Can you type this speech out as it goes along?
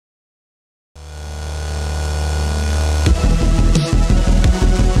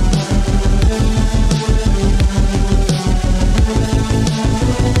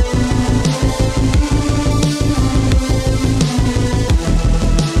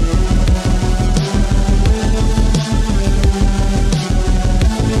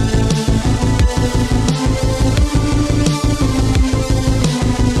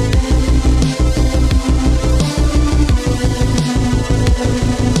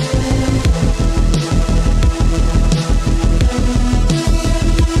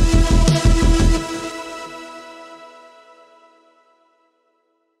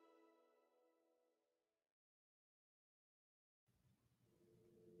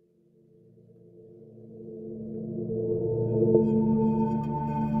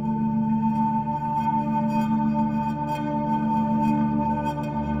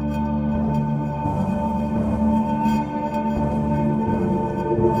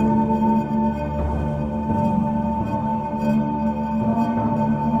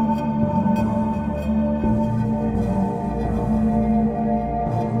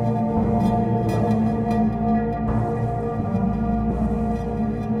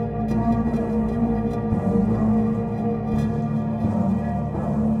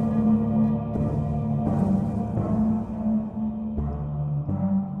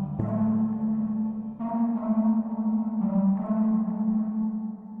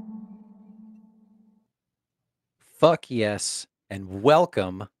Fuck yes, and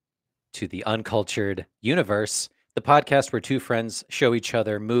welcome to the Uncultured Universe, the podcast where two friends show each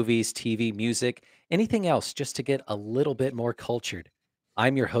other movies, TV, music, anything else just to get a little bit more cultured.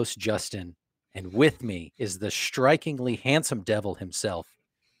 I'm your host, Justin, and with me is the strikingly handsome devil himself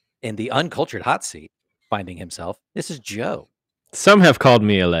in the uncultured hot seat, finding himself. This is Joe. Some have called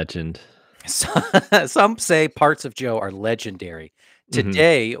me a legend. Some say parts of Joe are legendary.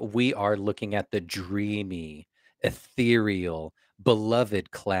 Today, we are looking at the dreamy, ethereal, beloved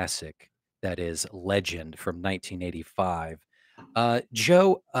classic that is Legend from 1985.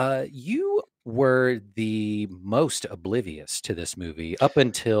 Joe, you were the most oblivious to this movie up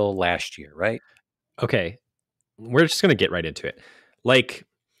until last year, right? Okay, we're just going to get right into it. Like,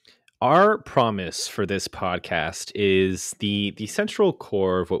 our promise for this podcast is the central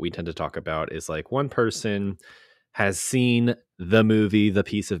core of what we tend to talk about is like one person has seen the movie, the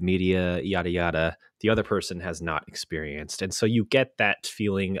piece of media, yada yada. The other person has not experienced. And so you get that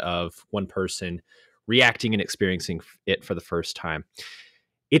feeling of one person reacting and experiencing it for the first time.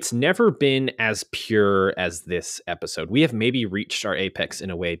 It's never been as pure as this episode. We have maybe reached our apex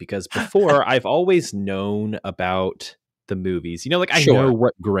in a way because before I've always known about the movies. You know, like I know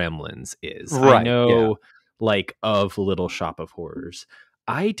what Gremlins is. Right, I know like of Little Shop of Horrors.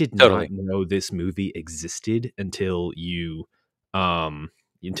 I did not know this movie existed until you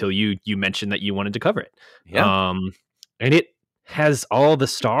mentioned that you wanted to cover it. Yeah. And it has all the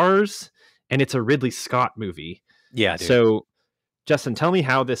stars and it's a Ridley Scott movie. Yeah, dude. So Justin, tell me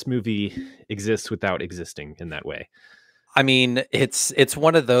how this movie exists without existing in that way. I mean, it's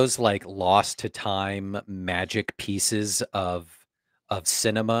one of those like lost to time magic pieces of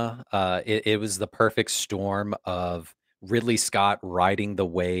cinema. It was the perfect storm of Ridley Scott riding the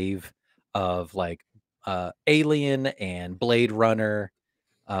wave of like Alien and Blade Runner,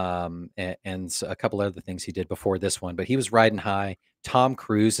 and a couple other things he did before this one. But he was riding high. Tom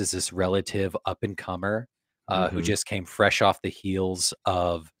Cruise is this relative up and comer who just came fresh off the heels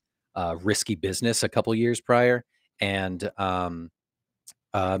of Risky Business a couple years prior. And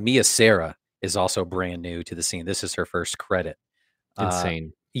Mia Sara is also brand new to the scene. This is her first credit.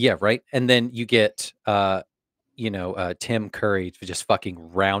 Insane. Yeah, right. And then you get, Tim Curry just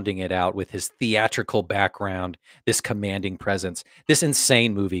fucking rounding it out with his theatrical background, this commanding presence. This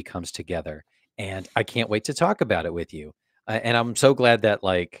insane movie comes together, and I can't wait to talk about it with you. And I'm so glad that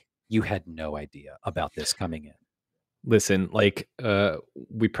like you had no idea about this coming in. Listen, like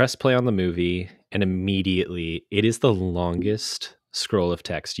we press play on the movie and immediately it is the longest scroll of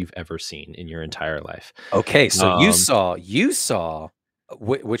text you've ever seen in your entire life. Okay, so you saw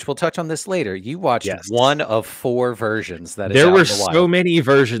which we'll touch on this later. You watched one of 4 versions that there were so many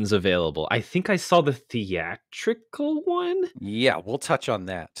versions available. I think I saw the theatrical one. Yeah, we'll touch on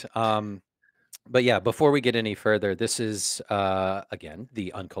that. But yeah, before we get any further, this is again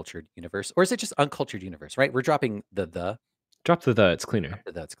the Uncultured Universe, or is it just Uncultured Universe? Right, we're dropping the. Drop the. It's cleaner.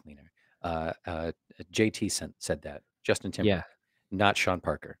 That's cleaner. JT said that. Justin Timberlake, not Sean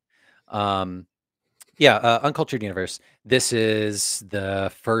Parker. Uncultured Universe. This is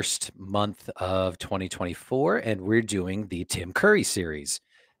the first month of 2024, and we're doing the Tim Curry series.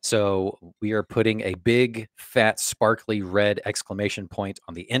 So we are putting a big, fat, sparkly red exclamation point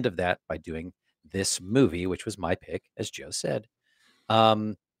on the end of that by doing this movie, which was my pick, as Joe said.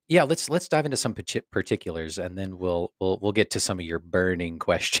 Let's dive into some particulars, and then we'll get to some of your burning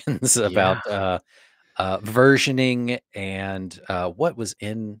questions about versioning and what was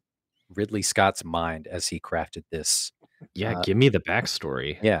in Ridley Scott's mind as he crafted this. Give me the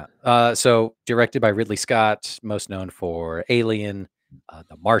backstory. So directed by Ridley Scott, most known for Alien,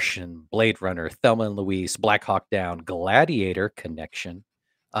 The Martian, Blade Runner, Thelma and Louise, Black Hawk Down, Gladiator, Connection.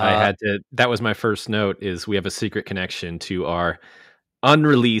 That was my first note, is we have a secret connection to our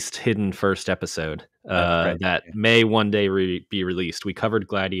unreleased hidden first episode that may one day be released. We covered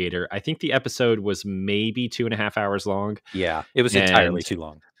Gladiator. I think the episode was maybe 2.5 hours long. Yeah, it was entirely too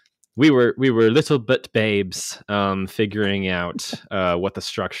long. We were little bit babes figuring out what the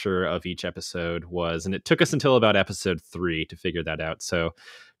structure of each episode was, and it took us until about episode 3 to figure that out. So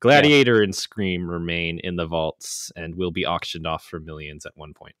Yeah, Gladiator and Scream remain in the vaults and will be auctioned off for millions at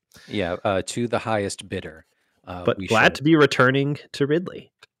one point. yeah, to the highest bidder, But we glad shall. to be returning to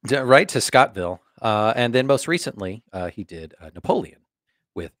Ridley. Right to Scottville, and then most recently, he did Napoleon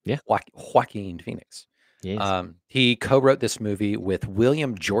with Yeah. Joaquin Phoenix. Yes. He co-wrote this movie with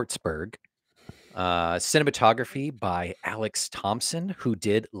William Jortsberg. Cinematography by Alex Thompson, who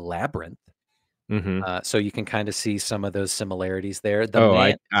did Labyrinth. Mm-hmm. So you can kind of see some of those similarities there. The Oh,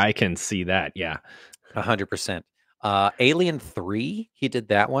 man, I can see that. Yeah. 100%. Alien 3, he did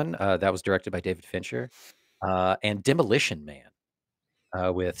that one. That was directed by David Fincher. And Demolition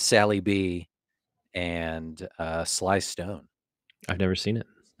Man with Sally B and Sly Stone. I've never seen it.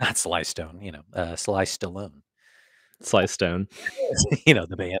 Not Sly Stone, Sly Stallone. Sly Stone.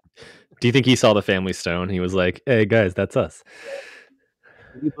 The band. Do you think he saw the Family Stone? He was like, "Hey guys, that's us."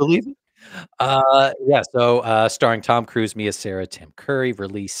 Can you believe it? Yeah, so, starring Tom Cruise, Mia Sara, Tim Curry,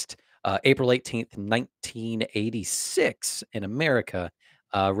 released, April 18th, 1986 in America,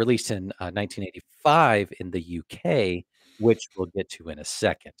 released in, 1985 in the UK, which we'll get to in a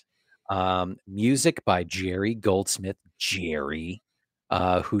second. Music by Jerry Goldsmith, Jerry,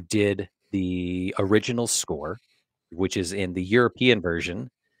 who did the original score, which is in the European version,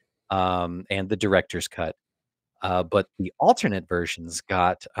 and the director's cut. But the alternate versions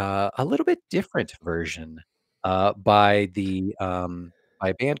got, a little bit different version, by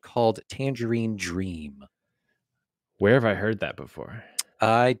a band called Tangerine Dream. Where have I heard that before?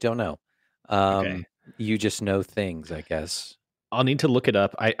 I don't know. Okay. You just know things, I guess. I'll need to look it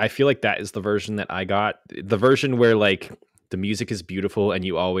up. I feel like that is the version that I got. The version where like the music is beautiful and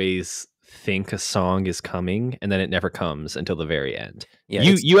you always think a song is coming and then it never comes until the very end. Yeah,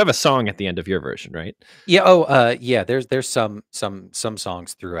 You have a song at the end of your version, right? yeah, there's some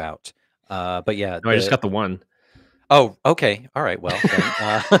songs throughout. But yeah, No, I just got the one. oh, okay. All right. Well,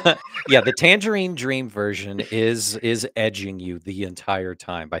 then, yeah, the Tangerine Dream version is edging you the entire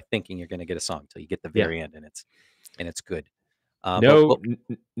time by thinking you're gonna get a song till you get the Yeah. very end, and it's good. But No well,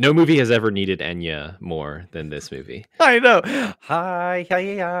 no movie has ever needed Enya more than this movie. I know. Hi, hi,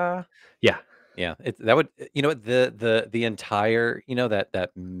 Yeah. yeah. That would the entire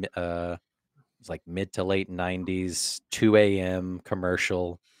it's like mid to late '90s 2 a.m.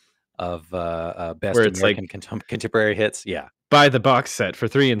 commercial of Where best it's like American contemporary hits. Yeah. buy the box set for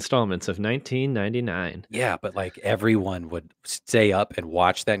 3 installments of 1999. Yeah, but, like, everyone would stay up and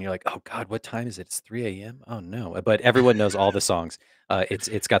watch that, and you're like, "Oh god, what time is it? It's 3 a.m.? Oh, no." But everyone knows all the songs.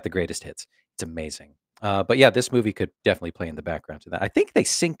 It's got the greatest hits. It's amazing. But yeah, this movie could definitely play in the background to that. I think they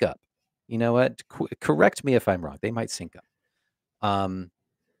sync up. You know what? Correct me if I'm wrong. They might sync up. Um,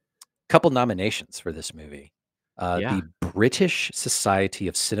 Couple nominations for this movie. Yeah. The British Society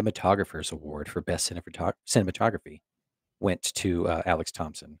of Cinematographers Award for Best Cinematography went to, Alex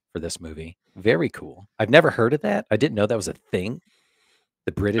Thompson for this movie. Very cool. I've never heard of that. I didn't know that was a thing.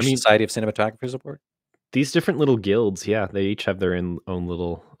 The I British mean, Society of Cinematographers Award? these different little guilds, yeah, they each have their own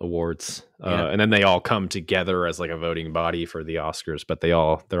little awards. Yeah, And then they all come together as like a voting body for the Oscars, but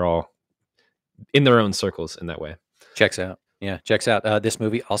they're all in their own circles in that way. checks out. Yeah, checks out. This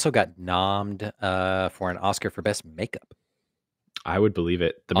movie also got nommed, for an Oscar for Best Makeup. I would believe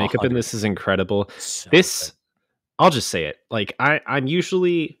it. The makeup in 100 this is incredible. so good. This, I'll just say it. Like I'm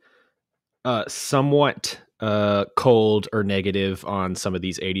usually somewhat cold or negative on some of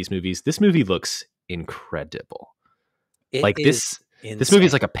these 80s movies. This movie looks incredible. It Like is this movie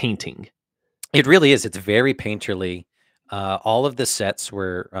is insane. like a painting. It really is. It's very painterly. All of the sets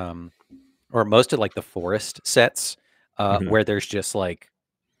were, or most of, like, the forest sets, Mhm. where there's just, like,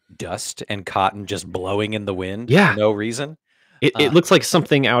 dust and cotton just blowing in the wind for Yeah. no reason. It Uh looks like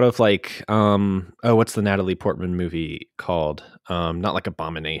something out of like oh, what's the Natalie Portman movie called? Not like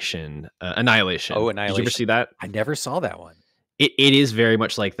Abomination, Oh, Annihilation. Did you ever Annihilation. see that? I never saw that one. It is very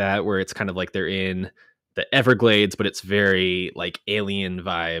much like that, where it's kind of like they're in the Everglades, but it's very like alien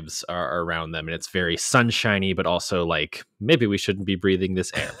vibes are around them, and it's very sunshiny, but also like maybe we shouldn't be breathing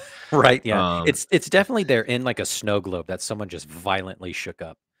this air. Right, yeah. Um, It's definitely they're in, like, a snow globe that someone just violently shook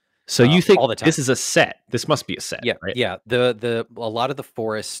up, so you think all the time. this is a set? This must be a set, Yeah, right? yeah. A lot of the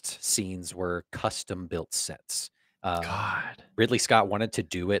forest scenes were custom built sets. God, Ridley Scott wanted to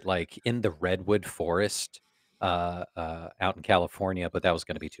do it, like, in the redwood forest, out in California, but that was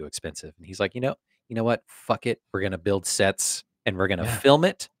gonna be too expensive, and he's like, "You know what? Fuck it. We're gonna build sets, and we're gonna yeah. film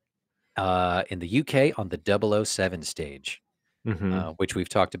it, in the UK on the 007 stage." Hmm. Which we've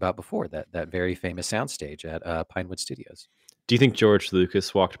talked about before, that very famous soundstage at, Pinewood Studios. Do you think George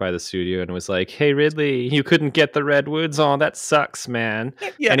Lucas walked by the studio and was like, "Hey, Ridley, you couldn't get the redwoods? Oh, that sucks, man.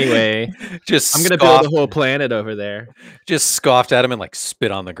 Yeah. Anyway, Just I'm gonna build a scoffed whole planet over there. just scoffed at him and, like,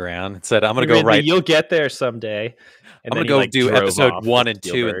 spit on the ground and said, Hey, Ridley, you'll get there someday." And I'm gonna then he go like do drove episode off 1 with and 2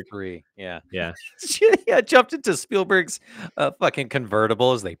 and Spielberg. 3. Yeah. Yeah, Yeah, jumped into Spielberg's, fucking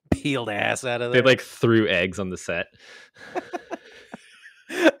convertible as they peeled ass out of they there. like threw eggs on the set.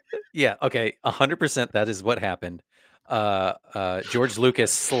 Yeah, okay, 100% that is what happened. George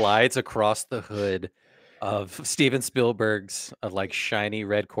Lucas slides across the hood of Steven Spielberg's, like, shiny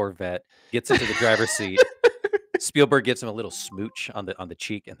red Corvette, gets into the driver's seat. Spielberg gives him a little smooch on the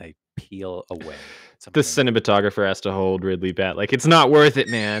cheek, and they peel away. It's The amazing. cinematographer has to hold Ridley back. Like, it's not worth it,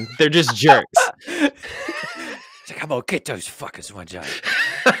 man. They're just jerks. He's like, "I'm gonna get those fuckers one day.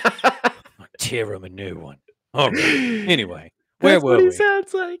 I'm gonna tear 'em a new one." Alright. Anyway, where That's what were he we?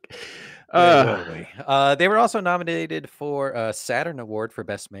 sounds like. Where were we? They were also nominated for a Saturn Award for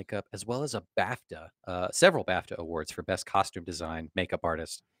Best Makeup, as well as a BAFTA, several BAFTA awards for Best Costume Design, Makeup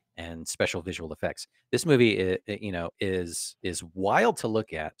Artist, and Special Visual Effects. This movie, is wild to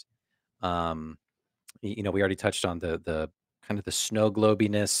look at. Um, we already touched on the kind of the snow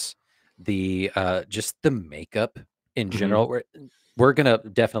globiness, the just the makeup in Mhm. general. We're gonna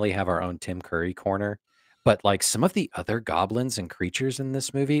definitely have our own Tim Curry corner, but like some of the other goblins and creatures in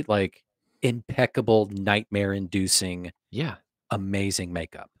this movie, like impeccable, nightmare-inducing, Yeah. amazing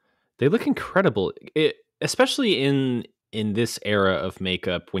makeup. They look incredible. Especially in this era of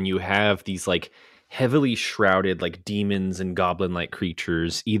makeup when you have these like heavily shrouded like demons and goblin-like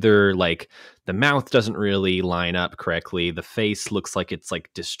creatures. Either like the mouth doesn't really line up correctly, the face looks like it's like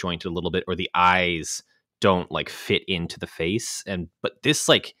disjointed a little bit, or the eyes don't like fit into the face. And but this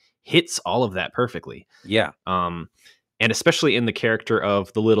like hits all of that perfectly. Yeah. Um, and especially in the character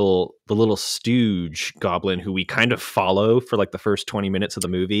of the little stooge goblin who we kind of follow for like the first 20 minutes of the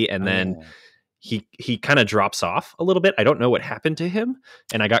movie, and Oh, then yeah. he kind of drops off a little bit. I don't know what happened to him,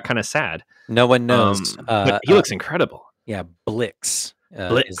 and I got kind of sad. No one knows. But he looks incredible. Yeah, Blix,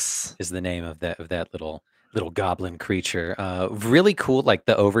 Blix. is the name of that little goblin creature. Really cool, like,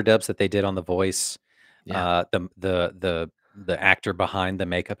 the overdubs that they did on the voice. Yeah. The actor behind the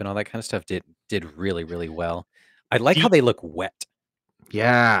makeup and all that kinda stuff did really, really well. I like how The they look wet.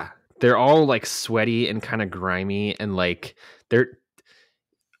 Yeah. They're all like sweaty and kind of grimy, and like they're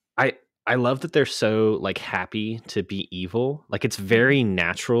I I love that they're so like happy to be evil. Like it's Mhm. very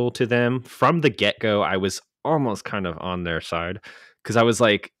natural to them. From the get-go, I was almost kind of on their side because I was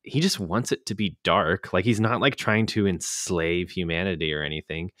like, he just wants it to be dark. Like he's not like trying to enslave humanity or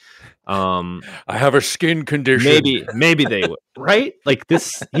anything. Um I have a skin condition. maybe they would, right? Like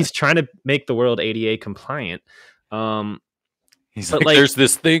this he's trying to make the world ADA compliant. Um He's but like, like "There's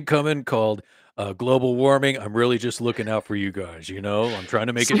this thing coming called, global warming. I'm really just looking out for you guys, you know? I'm trying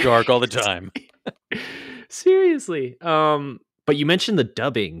to make it dark all the time." seriously. But you mentioned the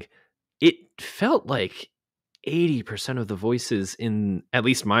dubbing. It felt like 80% of the voices in at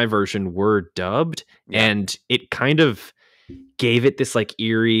least my version were dubbed, Yeah. and it kind of gave it this like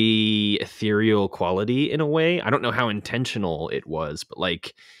eerie ethereal quality in a way. I don't know how intentional it was, but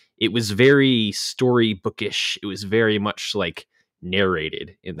like it was very storybookish. It was very much like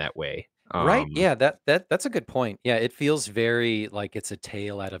narrated in that way. Right, yeah, that's a good point. Yeah, it feels very like it's a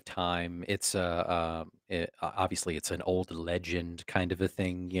tale out of time. It's obviously it's an old legend kind of a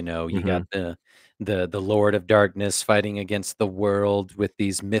thing, you got Mhm. the Lord of Darkness fighting against the world with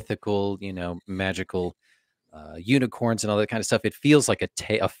these mythical, magical unicorns and all that kind of stuff. It feels like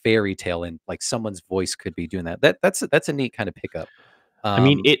a fairy tale, and like someone's voice could be doing that. That's a neat kind of pickup. I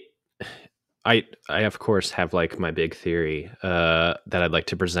mean, Um, it I of course have like my big theory that I'd like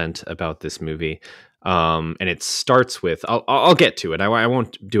to present about this movie. And it starts with I'll get to it. I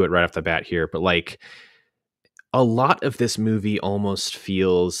won't do it right off the bat here, but like a lot of this movie almost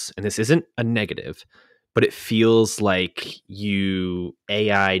feels, and this isn't a negative, but it feels like you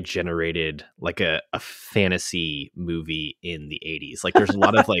AI generated like a fantasy movie in the 80s. Like there's a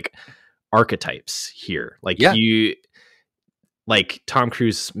lot of like archetypes here. yeah, Like Tom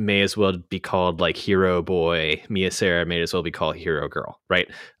Cruise may as well be called like hero boy. Mia Sarah may as well be called hero girl, right?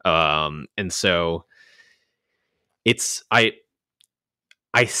 And so it's I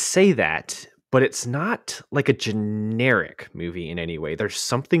say that, but it's not like a generic movie in any way. There's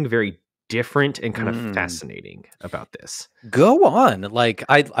something very different and kind of mm. fascinating about this. Go on. Like,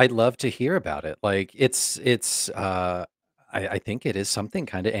 I'd love to hear about it. Like, I think it is something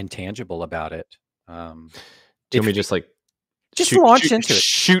kinda intangible about it. Um, Do you it want me to fe just like just launch into it.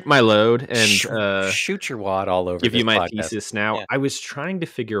 shoot my load and Shoot your wad all over give this you my podcast. thesis now? Yeah. I was trying to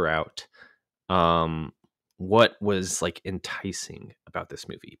figure out um what was like enticing about this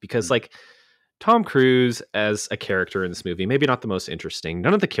movie, because Mm. like Tom Cruise as a character in this movie, maybe not the most interesting.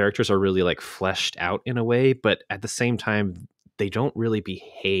 None of the characters are really like fleshed out in a way, but at the same time, they don't really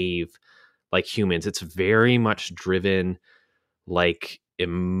behave like humans. It's very much driven like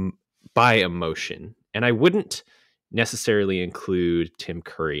by emotion. And I wouldn't necessarily include Tim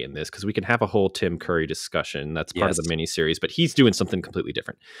Curry in this because we can have a whole Tim Curry discussion. That's part of the Yes. mini series, but he's doing something completely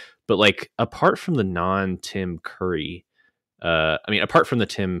different. But like apart from the non Tim Curry, apart from the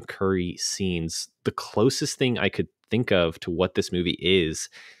Tim Curry scenes, the closest thing I could think of to what this movie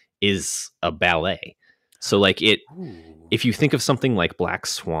is a ballet. So like Ooh. if you think of something like Black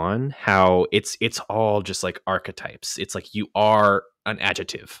Swan, how it's all just like archetypes. It's like you are an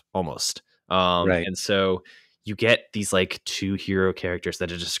adjective almost. Right. And so you get these like two hero characters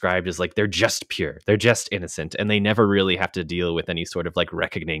that are described as like they're just pure, they're just innocent, and they never really have to deal with any sort of like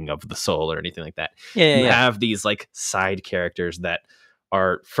reckoning of the soul or anything like that. Yeah, yeah, You yeah. have these like side characters that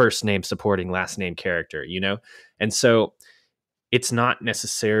are first name supporting last name character, you know? And so it's not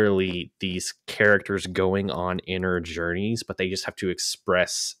necessarily these characters going on inner journeys, but they just have to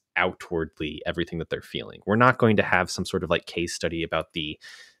express outwardly everything that they're feeling. We're not going to have some sort of like case study about the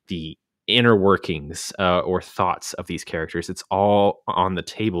inner workings or thoughts of these characters. It's all on the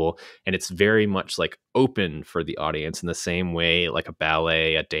table, and it's very much like open for the audience in the same way like a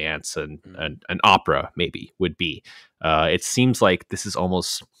ballet, a dance, and Mm. an opera maybe would be. It seems like this is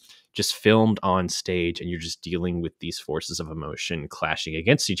almost just filmed on stage, and you're just dealing with these forces of emotion clashing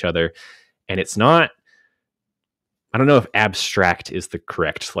against each other. And it's not, I don't know if abstract is the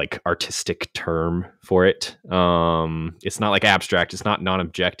correct like artistic term for it. It's not like abstract, it's not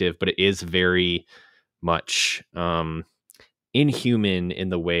non-objective, but it is very much inhuman in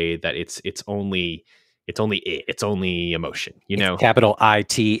the way that it's only emotion, you It's know? capital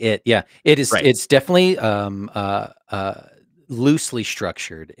IT, it. Yeah. It is Right. it's definitely, loosely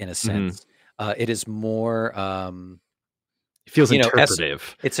structured in a Hmm. sense. It is more, It feels you know,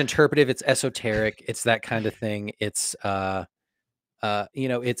 interpretive. it's interpretive, it's esoteric, it's that kind of thing. It's, you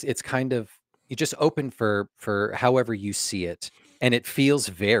know, it's kind of you just open for however you see it, and it feels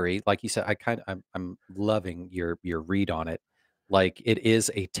very like you said. I'm loving your read on it. Like it is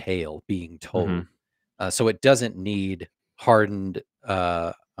a tale being Hmm. told, so it doesn't need hardened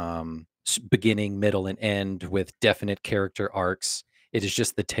beginning, middle, and end with definite character arcs. It is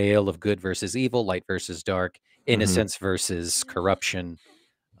just the tale of good versus evil, light versus dark, Hmm. innocence versus corruption.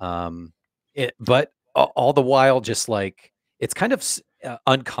 Um, but all the while, just like it's kind of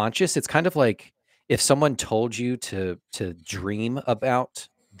unconscious. It's kind of like if someone told you to dream about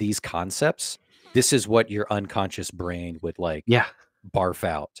these concepts, this is what your unconscious brain would like Yeah. barf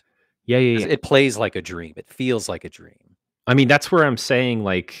out. Yeah. Yeah. 'Cause Yeah. it plays like a dream. It feels like a dream. I mean, that's where I'm saying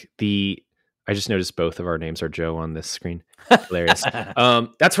like I just noticed both of our names are Joe on this screen. Hilarious.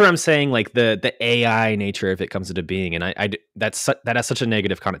 That's where I'm saying like the AI nature of it comes into being, and that has such a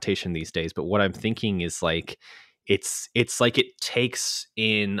negative connotation these days. But what I'm thinking is like it's like it takes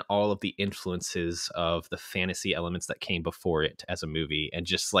in all of the influences of the fantasy elements that came before it as a movie, and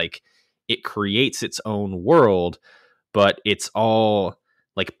just like it creates its own world, but it's all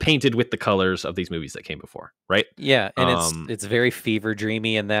like painted with the colors of these movies that came before, right? Yeah, and Um, it's very fever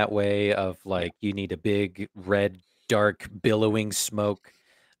dreamy in that way of yeah. like you need a big red dark billowing smoke,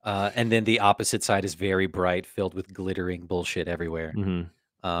 and then the opposite side is very bright, filled with glittering bullshit everywhere. Mhm.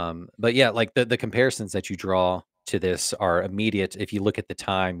 But yeah, like the comparisons that you draw to this are immediate. If you look at the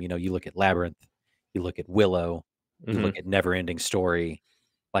time, you know, you look at Labyrinth, you look at Willow, you look Mhm. at Neverending Story,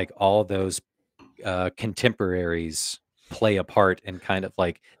 like all those contemporaries play a part in kind of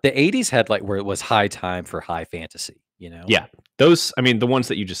like the 80s had like where it was high time for high fantasy, you know? Yeah. Those, I mean, the ones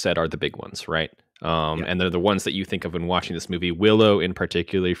that you just said are the big ones, right? Yeah. And they're the ones that you think of when watching this movie. Willow, in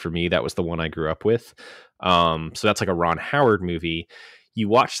particular, for me, that was the one I grew up with. So that's like a Ron Howard movie. You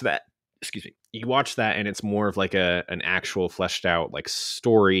watch that, excuse me, you watch that, and it's more of like an actual fleshed out like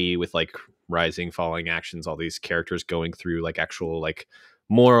story with like rising, falling actions, all these characters going through like actual like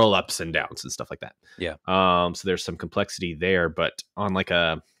moral ups and downs and stuff like that. Yeah. So there's some complexity there, but on like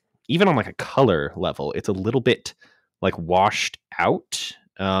even on like a color level, it's a little bit like washed out,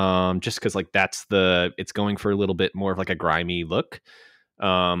 just because like it's going for a little bit more of like a grimy look.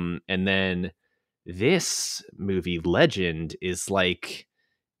 And then this movie Legend is like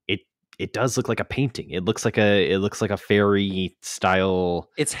it it does look like a painting. It looks like a fairy style.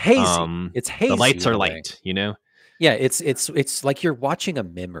 It's hazy. um It's the hazy lights in are a way. light, you know. Yeah, it's like you're watching a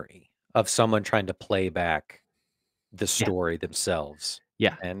memory of someone trying to play back the Yeah. story themselves.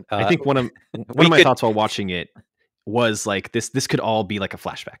 Yeah. And I think one of we my could thoughts while watching it was like this could all be like a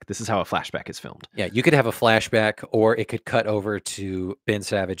flashback. This is how a flashback is filmed. Yeah, you could have a flashback, or it could cut over to Ben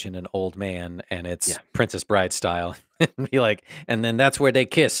Savage and an old man, and it's Yeah. Princess Bride style. And be like, and then that's where they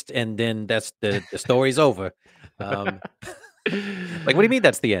kissed, and then that's the story's over. Um, like, what do you mean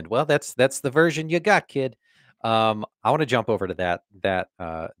that's the end? Well, that's the version you got, kid. I want to jump over to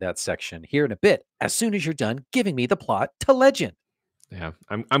that section here in a bit. As soon as you're done giving me the plot to Legend. Yeah,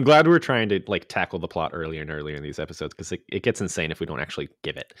 I'm glad we're trying to like tackle the plot earlier and earlier in these episodes because it gets insane if we don't actually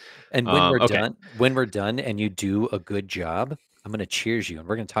give it. And Okay, when we're done and you do a good job, I'm gonna cheers you, and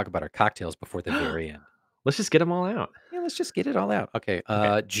we're gonna talk about our cocktails before the very end. let's just get them all out. Yeah, let's just get it all out. Okay.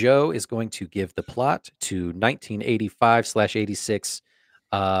 Okay. Joe is going to give the plot to 1985/86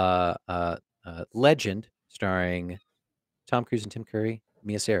 Legend, starring Tom Cruise and Tim Curry,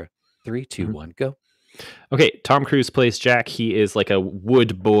 Mia Sara. 3, 2, Mhm. 1, go. Okay, Tom Cruise plays Jack. He is like a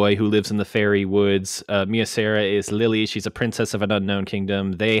wood boy who lives in the fairy woods. Mia Sara is Lily. She's a princess of an unknown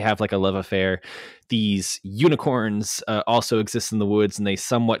kingdom. They have like a love affair. These unicorns also exist in the woods, and they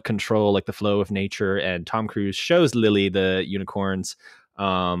somewhat control like the flow of nature. And Tom Cruise shows Lily the unicorns,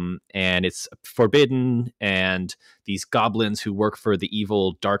 and it's forbidden. And these goblins who work for the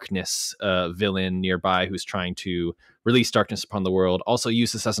evil darkness villain nearby, who's trying to release darkness upon the world, also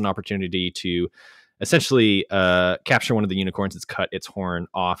use this as an opportunity to essentially capture one of the unicorns. It's cut its horn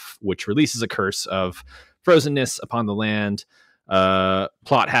off, which releases a curse of frozenness upon the land.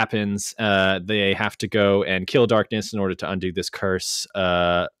 Plot happens. They have to go and kill darkness in order to undo this curse.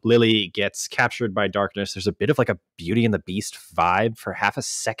 Lily gets captured by darkness. There's a bit of like a Beauty and the Beast vibe for half a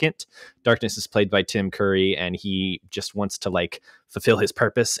second. Darkness is played by Tim Curry, and he just wants to like fulfill his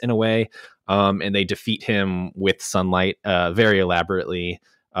purpose in a way. And they defeat him with sunlight very elaborately.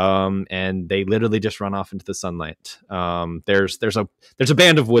 And they literally just run off into the sunlight. There's a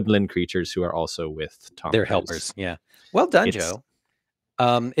band of woodland creatures who are also with Tom They're Cruise. helpers. Yeah. Well done, It's Joe.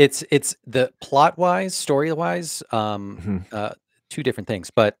 It's the plot wise, story wise, two different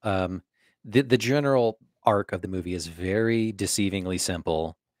things, but the general arc of the movie is very deceivingly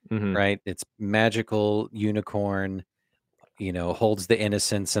simple, right? It's magical unicorn, holds the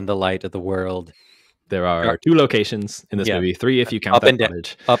innocence and the light of the world. There are 2 locations in this Yeah, movie, 3 if you count up that and down,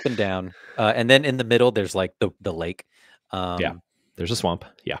 footage. up and down, and then in the middle there's like the lake. Yeah, there's a swamp.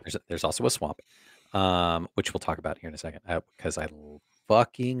 Yeah, There's also a swamp, which we'll talk about here in a second, because I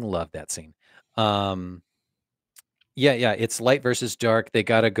fucking love that scene. Yeah, it's light versus dark. They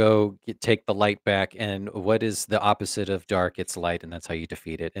gotta go take the light back, and what is the opposite of dark? It's light, and that's how you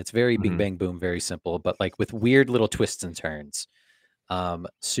defeat it. It's very bing bang boom, very simple, but like with weird little twists and turns.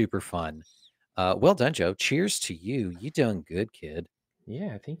 Super fun. Well done, Joe. Cheers to you. You done good, kid.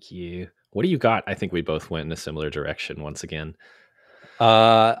 yeah. Thank you. What do you got? I think we both went in a similar direction once again.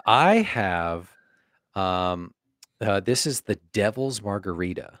 I have this is the Devil's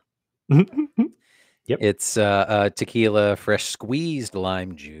Margarita. Yep. It's tequila, fresh squeezed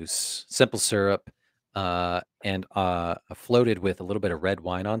lime juice, simple syrup, and floated with a little bit of red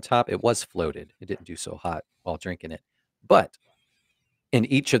wine on top. It was floated. It didn't do so hot while drinking it. But in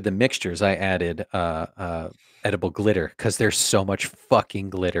each of the mixtures, I added edible glitter because there's so much fucking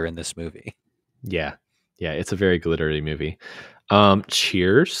glitter in this movie. Yeah. Yeah, it's a very glittery movie.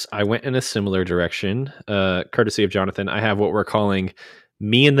 Cheers. I went in a similar direction, courtesy of Jonathan. I have what we're calling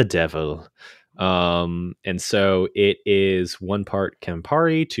Me and the Devil. And so it is 1 part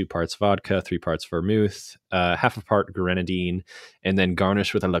Campari, 2 parts vodka, 3 parts vermouth, half a part grenadine, and then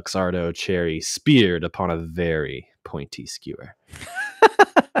garnished with a Luxardo cherry speared upon a very pointy skewer.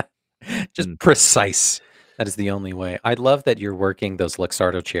 Just precise. That is the only way. I love that you're working those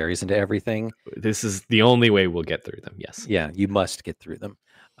Luxardo cherries into everything. This is the only way we'll get through them. Yes. Yeah, you must get through them.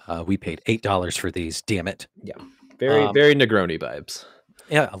 We paid $8 for these. Damn it. Yeah. Very Negroni vibes.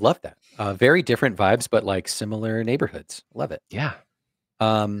 Yeah, I love that. Very different vibes, but like similar neighborhoods. Love it. Yeah.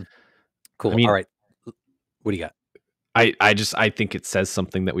 Cool. I mean, all right. What do you got? I think it says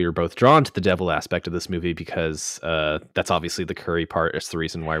something that we were both drawn to the devil aspect of this movie because that's obviously the curry part. It's the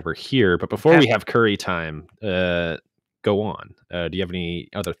reason why we're here. But before we have curry time, go on. Do you have any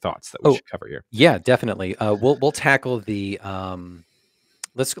other thoughts that we should cover here? Yeah, definitely. We'll tackle the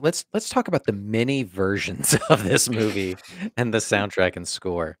let's talk about the many versions of this movie and the soundtrack and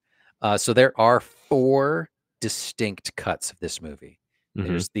score. So there are 4 distinct cuts of this movie.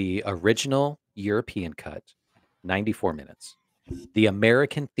 There's the original European cut, 94 minutes. The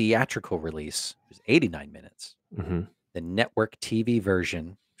American theatrical release was 89 minutes. The network TV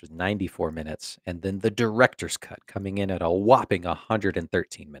version was 94 minutes. And then the director's cut coming in at a whopping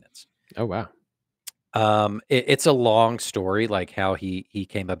 113 minutes. Oh, wow. It's a long story, like how he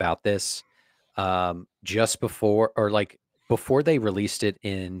came about this. just before, or like before they released it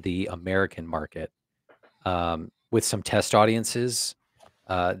in the American market, with some test audiences.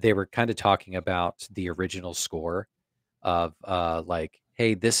 They were kind of talking about the original score of like,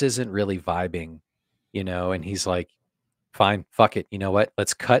 hey, this isn't really vibing, and he's like, fine, fuck it. You know what?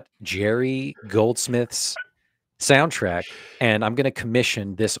 Let's cut Jerry Goldsmith's soundtrack, and I'm gonna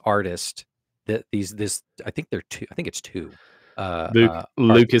commission this artist that this I think they're two, I think it's two art.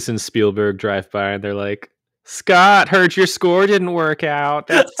 Lucas and Spielberg drive by and they're like, Scott, heard your score didn't work out.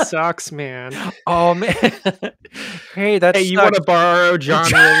 That sucks, man. Oh man. Hey, that Hey, you want sucks. to borrow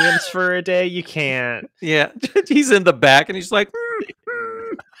John Williams for a day? You can't. Yeah. He's in the back and he's like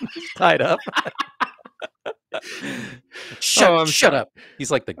he's tied up. Shut up.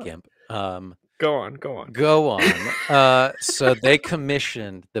 He's like the gimp. Go on. Go on. So they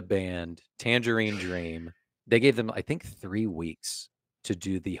commissioned the band Tangerine Dream. They gave them, I think, 3 weeks to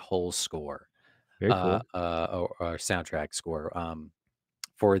do the whole score, Very cool. or soundtrack score,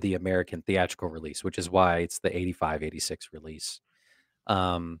 for the American theatrical release, which is why it's the 85, 86 release.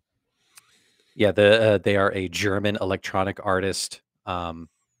 Yeah, they are a German electronic artist.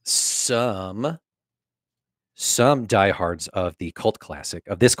 Some diehards of this cult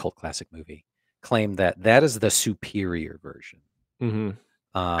classic movie claim that that is the superior version. Mm-hmm.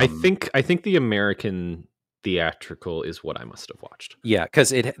 I think the American theatrical is what I must have watched. Yeah,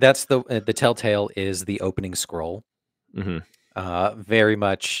 because that's the telltale is the opening scroll. Mm-hmm. Very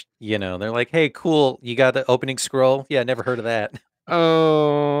much, they're like, hey, cool, you got the opening scroll? Yeah, never heard of that.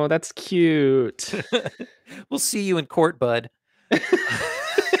 Oh, that's cute. We'll see you in court, bud.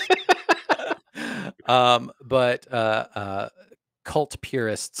 But cult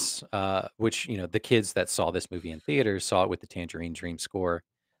purists, which the kids that saw this movie in theaters saw it with the Tangerine Dream score,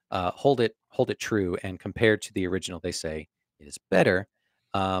 hold it true, and compared to the original, they say it is better.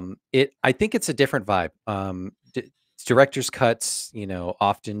 I think it's a different vibe. Director's cuts,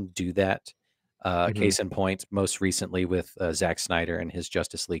 often do that. Mm-hmm. Case in point, most recently with Zack Snyder and his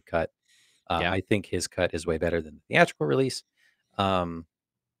Justice League cut. Yeah. I think his cut is way better than the theatrical release. But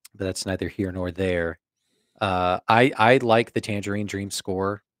that's neither here nor there. I like the Tangerine Dream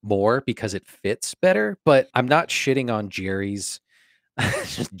score more because it fits better, but I'm not shitting on Jerry's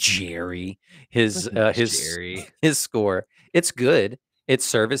Jerry, Jerry. his score. It's good. It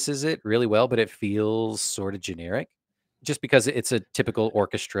services it really well, but it feels sort of generic just because it's a typical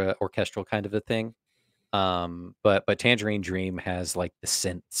orchestral kind of a thing. But Tangerine Dream has like the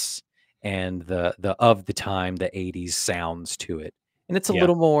synths and the of the time, the 80s sounds to it. And it's a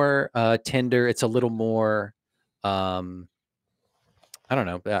little more tender. It's a little more I don't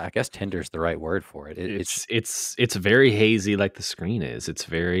know. I guess tender is the right word for it. It's very hazy, like the screen is. It's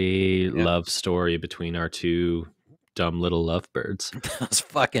very love story between our two dumb little lovebirds. Those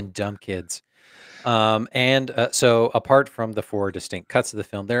fucking dumb kids. So apart from the 4 distinct cuts of the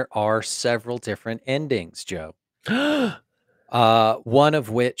film, there are several different endings, Joe. One of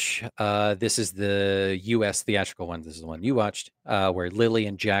which, this is the US theatrical one. This is the one you watched, where Lily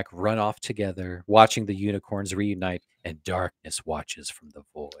and Jack run off together, watching the unicorns reunite, and darkness watches from the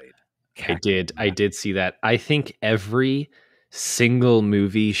void. I did see that. I think every single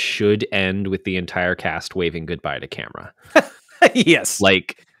movie should end with the entire cast waving goodbye to camera. Yes.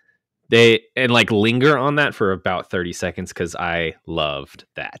 Like linger on that for about 30 seconds because I loved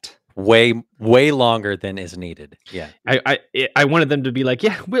that. Way longer than is needed. Yeah. I wanted them to be like,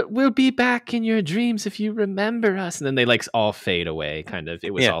 yeah, we'll be back in your dreams if you remember us, and then they like all fade away. Kind of,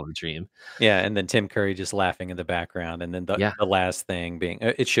 it was all a dream. Yeah, and then Tim Curry just laughing in the background, and then the last thing being,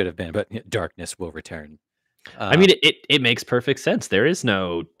 it should have been, but darkness will return. I mean, it makes perfect sense. There is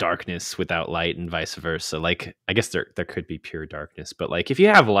no darkness without light, and vice versa. Like, I guess there could be pure darkness, but like if you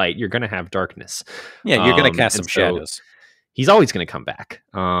have light, you're gonna have darkness. Yeah, you're gonna cast some shadows. He's always going to come back.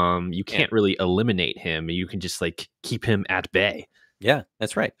 You can't really eliminate him. You can just like keep him at bay. Yeah,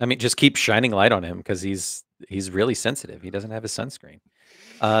 that's right. I mean, just keep shining light on him because he's really sensitive. He doesn't have his sunscreen.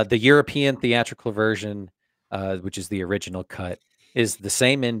 The European theatrical version, which is the original cut, is the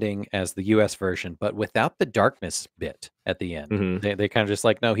same ending as the US version, but without the darkness bit at the end. Mm-hmm. They kind of just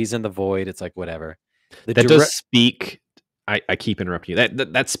like, no, he's in the void. It's like, whatever. That does speak. I keep interrupting you.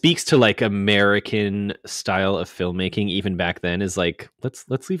 That speaks to like American style of filmmaking. Even back then, is like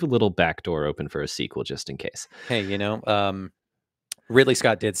let's leave a little back door open for a sequel just in case. Hey, Ridley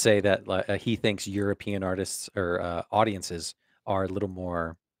Scott did say that he thinks European artists or audiences are a little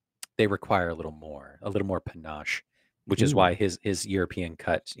more. They require a little more panache, which is why his European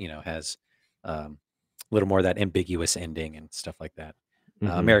cut, has a little more of that ambiguous ending and stuff like that.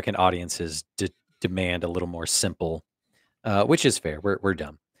 American audiences demand a little more simple. Which is fair. We're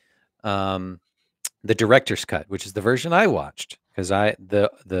dumb. Um, the director's cut, which is the version I watched, because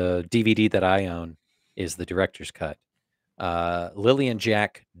the DVD that I own is the director's cut. Lily and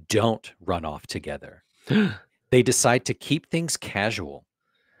Jack don't run off together. They decide to keep things casual.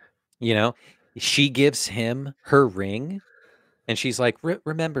 You know, she gives him her ring, and she's like,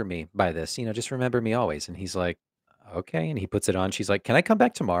 Remember me by this, just remember me always." And he's like, "Okay." And he puts it on. She's like, "Can I come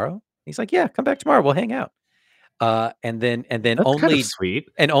back tomorrow?" He's like, "Yeah, come back tomorrow. We'll hang out." And then That's kind of sweet.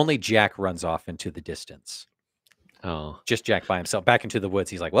 only Jack runs off into the distance. Oh. Just Jack by himself back into the woods.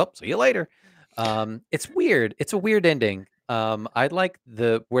 He's like, "Well, see you later." It's weird. It's a weird ending. I like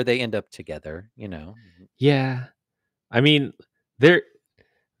the where they end up together. Yeah. I mean, they're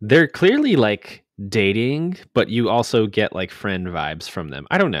they're clearly like dating, but you also get like friend vibes from them.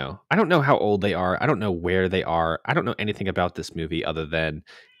 I don't know. I don't know how old they are. I don't know where they are. I don't know anything about this movie other than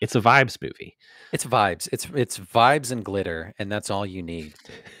it's a vibes movie. It's vibes. It's vibes and glitter, and that's all you need.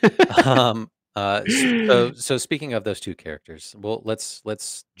 So speaking of those two characters, well,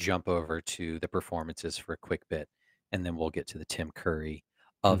 let's jump over to the performances for a quick bit, and then we'll get to the Tim Curry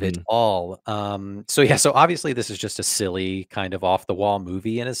of it Mhm. all. So yeah, so obviously this is just a silly kind of off the wall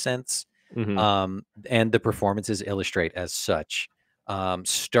movie in a sense, Mhm. and the performances illustrate as such.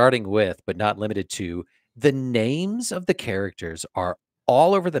 Starting with, but not limited to, the names of the characters are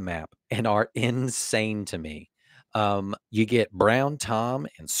all over the map and are insane to me. You get Brown Tom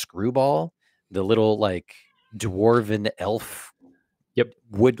and Screwball, the little, like, dwarven elf, Yep.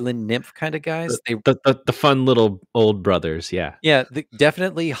 woodland nymph kinda guys. They The fun little old brothers, yeah. Yeah,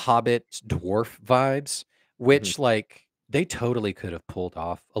 definitely Hobbit dwarf vibes, Mhm. which, like, they totally could have pulled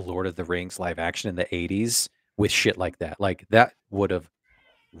off a Lord of the Rings live action in the '80s with shit like that. Like, that would've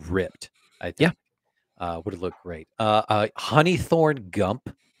ripped, I Yeah. think. Would've looked great. Honeythorn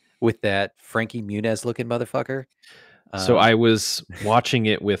Gump with that Frankie Muniz looking motherfucker. So Um I was watching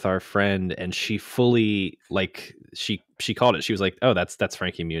it with our friend and she fully like she called it. She was like, "Oh, that's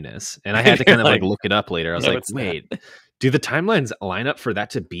Frankie Muniz." And I had to You're kind of like like, look it up later. I was "No, like, it's not." "Wait, do the timelines line up for that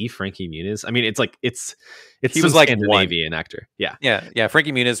to be Frankie Muniz?" I mean, it's like it's He some was, like, 1. Scandinavian actor. Yeah. Yeah, yeah,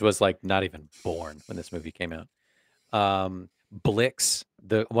 Frankie Muniz was, like, not even born when this movie came out. Blix,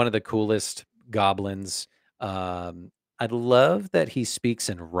 the one of the coolest goblins. Um, I love that he speaks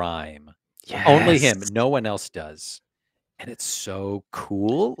in rhyme. Only Yes. him, no one else does, and it's so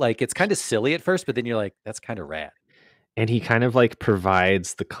cool. Like, it's kinda silly at first, but then you're like, "That's kinda rad." And he kind of like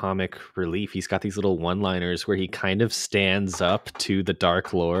provides the comic relief. He's got these little one-liners where he kind of stands up to the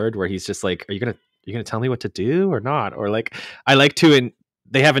Dark Lord, where he's just like, "Are you gonna tell me what to do or not?" Or like, "I like to."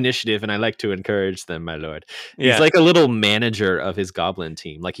 They have initiative, and I like to encourage them, my lord. He's Yeah, like a little manager of his goblin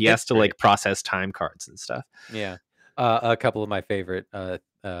team. Like he has it's to great. like process time cards and stuff. Yeah. A couple of my favorite,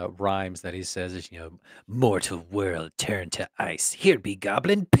 rhymes that he says is, "Mortal world turn to ice. Here be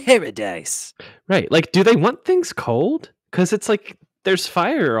goblin paradise." Right? Like, do they want things cold? Because it's like there's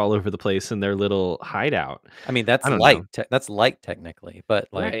fire all over the place in their little hideout. I mean, I don't know. that's light technically, but,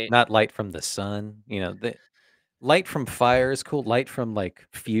 like, Right. not light from the sun, the light from fire is cool, light from, like,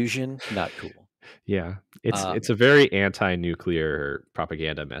 fusion, not cool. Yeah, it's Um, a very anti-nuclear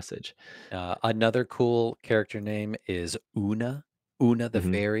propaganda message. Another cool character name is Una, Una the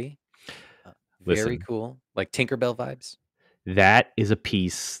Mhm. fairy, very Listen, cool, like Tinkerbell vibes. that is a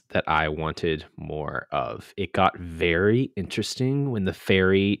piece that I wanted more of. It got very interesting when the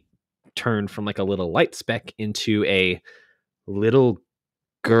fairy turned from like a little light speck into a little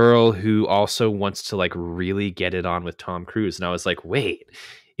girl who also wants to like really get it on with Tom Cruise. And I was like, wait,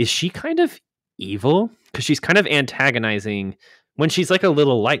 is she kind of evil? Because she's kind of antagonizing when she's like a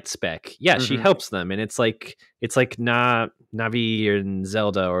little light speck. Yeah, she Mhm. helps them, and it's like Navi and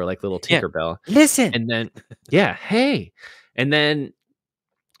Zelda or like little Yeah. Tinkerbell. "Listen!" And then yeah, hey. And then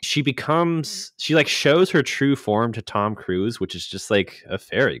she like shows her true form to Tom Cruise, which is just like a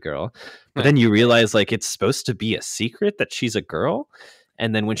fairy girl. But then you realize like it's supposed to be a secret that she's a girl.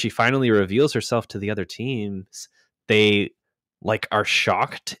 And then when she finally reveals herself to the other teams, they like are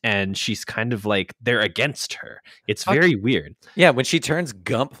shocked and she's kind of like they're against her. It's Fuck very weird. yeah, when she turns,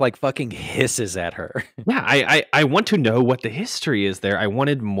 Gump, like, fucking hisses at her. Yeah, I want to know what the history is there. I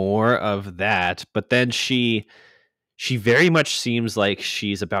wanted more of that, but then she very much seems like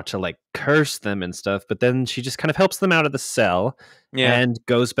she's about to like curse them and stuff, but then she just kind of helps them out of the cell Yeah, and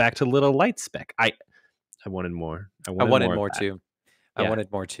goes back to little light speck. I wanted more. I I wanted wanted more of more that. too. I Yeah.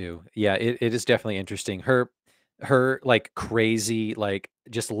 wanted more too. Yeah, it is definitely interesting. Her, like, crazy, like,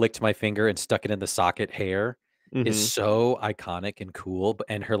 just licked my finger and stuck it in the socket hair is Mhm. so iconic and cool,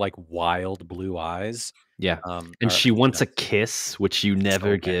 and her, like, wild blue eyes, Yeah, and are she just wants a nuts. kiss, which you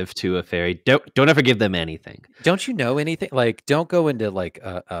never So bad. give to a fairy. Don't ever give them anything. Don't you know anything? Like, don't go into, like,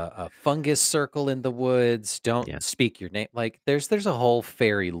 a fungus circle in the woods, don't Yeah. speak your name, like, there's a whole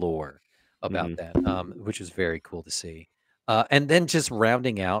fairy lore about Mhm. that, which is very cool to see. And then just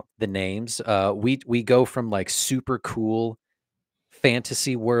rounding out the names, we go from, like, super cool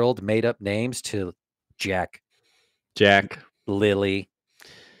fantasy world made up names to Jack, Jack. Lily,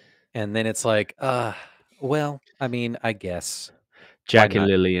 and then it's like, well, I mean, I guess. Why Jack and not?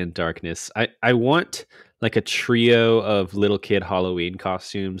 Lily in Darkness. I want like a trio of little kid Halloween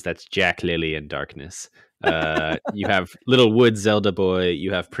costumes. That's Jack, Lily, and Darkness. You have Little Wood Zelda Boy,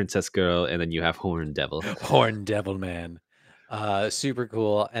 you have Princess Girl, and then you have Horn Devil. Horn Devil Man. Super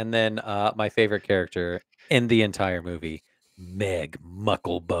cool. And then my favorite character in the entire movie, Meg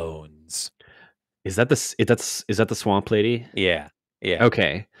Mucklebones. Is that the Swamp Lady? Yeah, yeah.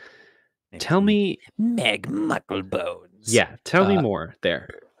 Okay, Name is tell me. Meg Mucklebones. Yeah, tell me Uh, more. There.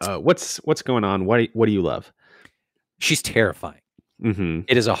 What's going on? What do you love? she's terrifying. Mm-hmm.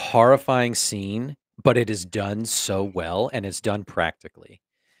 It is a horrifying scene, but it is done so well and it's done practically.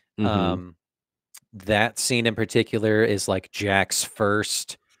 Mm-hmm. Um, that scene in particular is like Jack's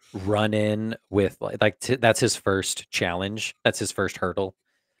first run in with that's his first challenge. That's his first hurdle.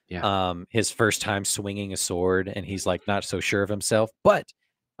 Yeah. His first time swinging a sword, and he's like not so sure of himself, but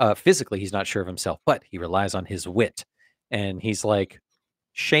physically he's not sure of himself, but he relies on his wit, and he's like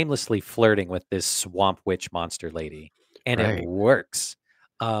shamelessly flirting with this swamp witch monster lady, and it Right. works.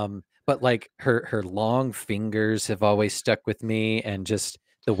 But like her long fingers have always stuck with me, and just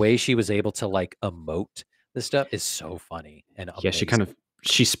the way she was able to like emote this stuff is so funny and Yeah, amazing.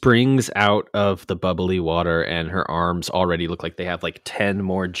 she springs out of the bubbly water and her arms already look like they have like 10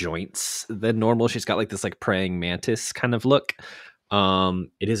 more joints than normal. She's got like this like praying mantis kind of look.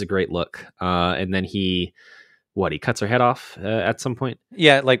 It is a great look. And then he cuts her head off at some point.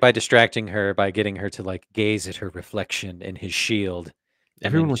 Yeah, like by distracting her, by getting her to like gaze at her reflection in his shield, and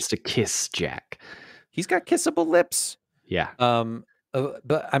Everyone then wants to kiss Jack. he's got kissable lips. Yeah. Um,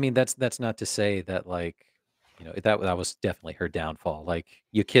 but I mean, that's not to say that like, that was definitely her downfall. Like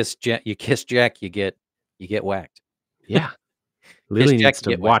you kiss Jack, you get whacked. Yeah. Kiss Lily Jack, needs you to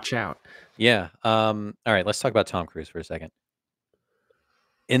get whacked. watch out. Yeah. All right, let's talk about Tom Cruise for a second.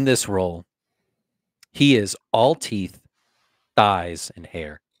 In this role, he is all teeth, thighs, and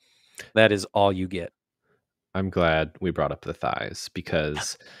hair. That is all you get. I'm glad we brought up the thighs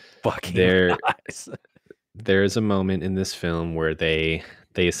because Fucking there thighs. there is a moment in this film where they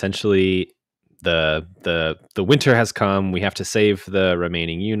essentially the winter has come. We have to save the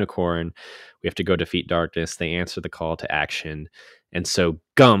remaining unicorn. We have to go defeat darkness. They answer the call to action. And so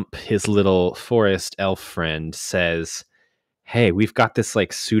Gump, his little forest elf friend, says, "Hey, we've got this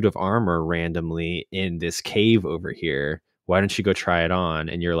like suit of armor randomly in this cave over here. Why don't you go try it on?"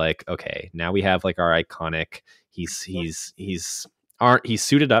 And you're like, okay, now we have like our iconic. He's suited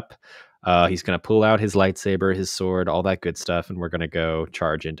up. He's gonna pull out his lightsaber, his sword, all that good stuff, and we're gonna go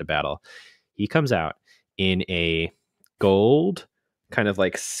charge into battle. He comes out in a gold, kind of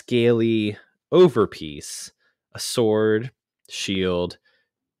like scaly overpiece, a sword, shield,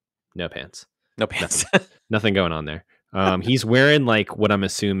 no pants, No nothing, pants. nothing going on there. He's wearing like what I'm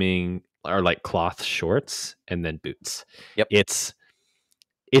assuming are like cloth shorts and then boots. Yep. It's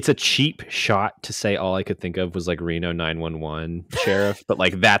it's a cheap shot to say all I could think of was like Reno 911 sheriff, but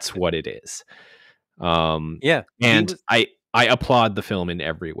like that's what it is. Um, Yeah, he and was. I applaud the film in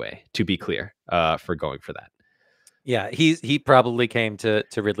every way, to be clear, for going for that. Yeah, he probably came to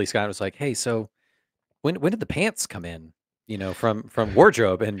Ridley Scott and was like, "Hey, so when did the pants come in? From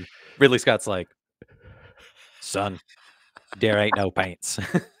wardrobe?" And Ridley Scott's like, "Son, there ain't no pants.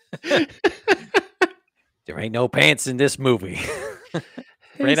 There ain't no pants in this movie.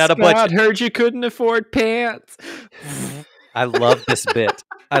 Hey Ran out of Scott, budget." heard you couldn't afford pants. I love this bit.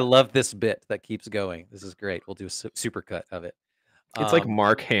 I love this bit that keeps going. This is great. We'll do a super cut of it. It's like Um,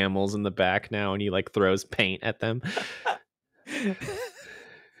 Mark Hamill's in the back now, and he like throws paint at them.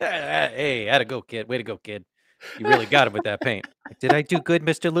 hey, had to go, kid. Way to go, kid. You really got him with that paint. Like, did I do good,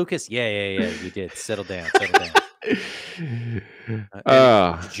 Mr. Lucas? Yeah, yeah, yeah. You did. Settle down. Settle down. And he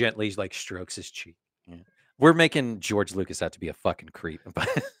uh, gently like strokes his cheek. Yeah. We're making George Lucas out to be a fucking creep, but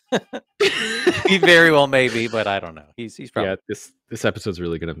he very well may be, but I don't know. He's yeah, probably. this episode's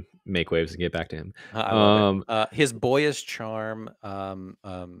really gonna make waves and get back to him. I love it. Um, His boyish charm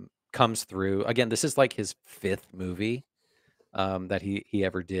comes through. Again, this is like his fifth movie that he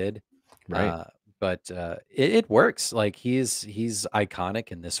ever did. right. Uh, but it works. Like he's iconic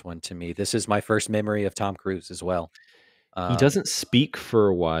in this one to me. This is my first memory of Tom Cruise as well. He Um, doesn't speak for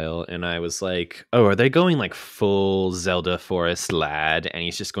a while, and I was like, "Oh, are they going like full Zelda Forest lad?" And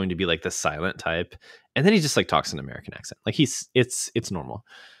he's just going to be like the silent type, and then he just like talks in an American accent, like it's normal.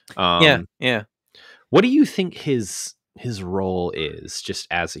 yeah, Um, yeah. what do you think his role is, just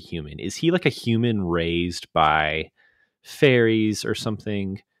as a human? Is he like a human raised by fairies or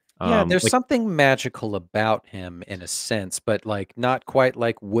something? Yeah, there's Like something magical about him in a sense, but, like, not quite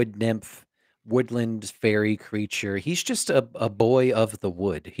like wood nymph, woodland fairy creature. He's just a boy of the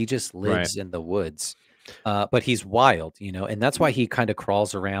wood. He just right, lives in the woods, but he's wild, and that's why he kinda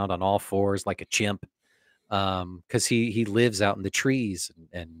crawls around on all fours like a chimp, because he lives out in the trees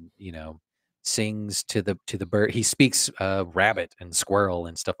and, sings to the bird. He speaks, rabbit and squirrel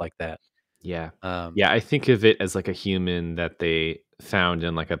and stuff like that. yeah, Um, yeah. I think of it as like a human that they found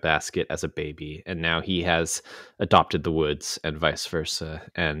in like a basket as a baby, and now he has adopted the woods, and vice versa,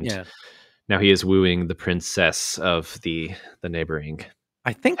 and yeah. now he is wooing the princess of the neighboring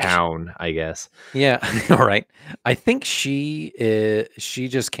I think town, I guess. Yeah, all right. I think she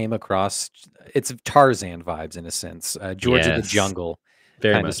just came across it's Tarzan vibes in a sense, George of the Yes, Jungle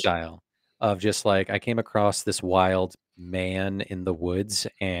very kinda much. style of just like, I came across this wild man in the woods,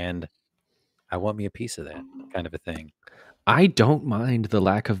 and I want me a piece of that kind of a thing. I don't mind the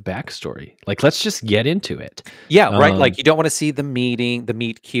lack of backstory. Like, let's just get into it. Yeah, right, Um, like, you don't wanna see the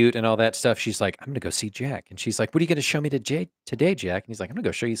meet cute and all that stuff. She's like, "I'm gonna go see Jack," and she's like, "What are you gonna show me today, Jack?" And he's like, "I'm gonna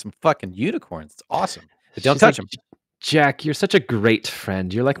go show you some fucking unicorns. It's awesome, but don't she's like, touch them." Jack, you're such a great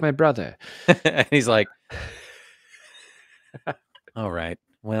friend. You're like my brother." And he's like, "Alright,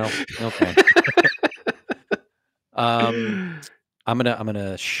 well, okay." Um, I'm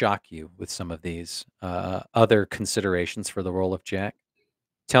gonna shock you with some of these, other considerations for the role of Jack.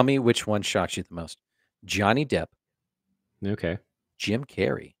 Tell me which one shocks you the most. Johnny Depp, Okay. Jim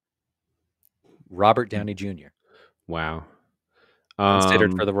Carrey, Robert Downey Jr., Wow.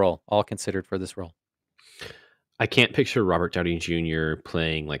 considered for Um, the role, all considered for this role. I can't picture Robert Downey Jr.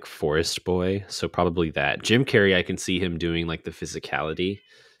 playing like Forest Boy, so probably that. Jim Carrey, I can see him doing like the physicality.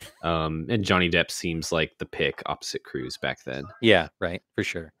 And Johnny Depp seems like the pick opposite Cruise back then. Yeah, right, for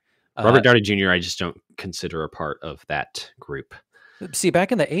sure. Robert Uh, Downey Jr., I just don't consider a part of that group. See,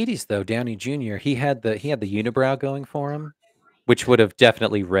 back in the '80s, though, Downey Jr., he had the unibrow going for him, which would have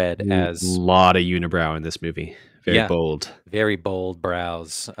definitely read as Lot of unibrow in this movie. Very yeah. bold. Very bold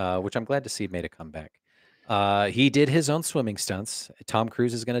brows, which I'm glad to see made a comeback. He did his own swimming stunts. Tom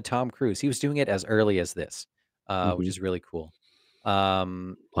Cruise is gonna Tom Cruise. He was doing it as early as this, which Mhm. is really cool.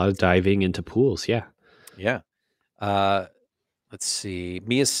 Um, A lot of diving into pools, yeah. yeah. Uh, let's see.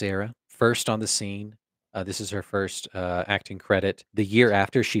 Mia Sara, first on the scene. This is her first acting credit. The year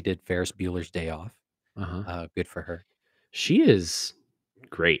after she did Ferris Bueller's Day Off. Uh-huh. Good for her. She is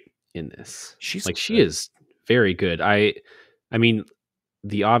great in this. She's Like, she good. is very good. I mean,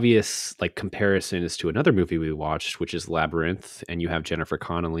 the obvious, like, comparison is to another movie we watched, which is Labyrinth, and you have Jennifer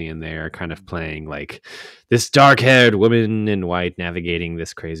Connelly in there kind of playing, like, this dark-haired woman in white navigating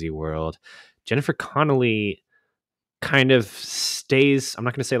this crazy world. Jennifer Connelly kind of stays, I'm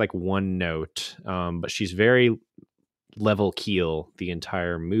not gonna say, like, one note, but she's very level keel the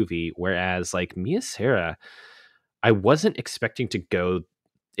entire movie, whereas, like, Mia Sara, I wasn't expecting to go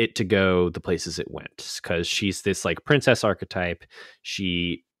the places it went, because she's this like princess archetype.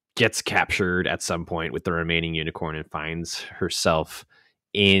 She gets captured at some point with the remaining unicorn and finds herself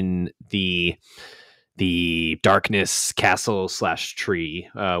in the darkness castle slash tree,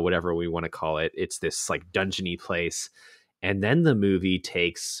 whatever we want to call it. It's this like dungeony place, and then the movie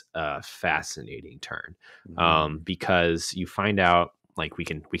takes a fascinating turn, Mm. because you find out, like, we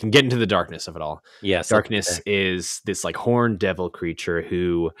can get into the darkness of it all. Yes, let's get Darkness there. is this like horned devil creature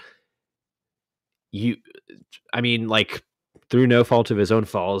who you I mean, like, through no fault of his own,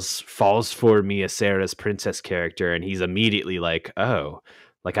 falls for Mia Sara's princess character, and he's immediately like, oh,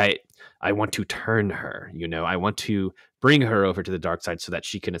 like, I want to turn her, I want to bring her over to the dark side so that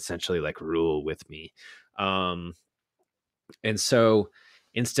she can essentially like rule with me. Um and so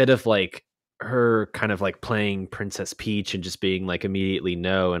instead of like her kind of like playing Princess Peach and just being like immediately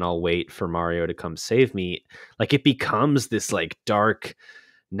no, and I'll wait for Mario to come save me, like it becomes this like dark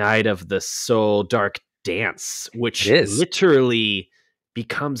night of the soul, dark dance, It which is. literally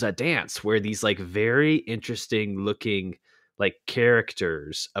becomes a dance where these like very interesting looking like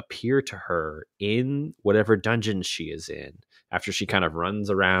characters appear to her in whatever dungeon she is in after she kind of runs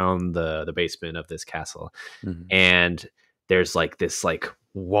around the basement of this castle. Mhm. And there's like this like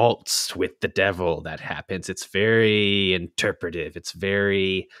waltz with the devil that happens. It's very interpretive. It's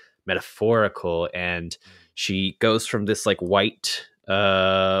very metaphorical, and she goes from this like white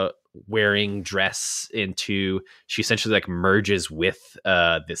wearing dress into, she essentially like merges with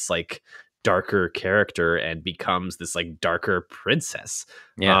this like darker character and becomes this like darker princess.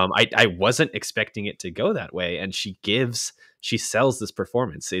 Yeah, I wasn't expecting it to go that way, and she sells this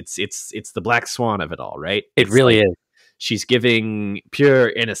performance. It's the black swan of it all, right? it It's really like is. she's giving pure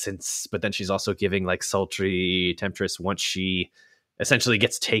innocence, but then she's also giving like sultry temptress once she essentially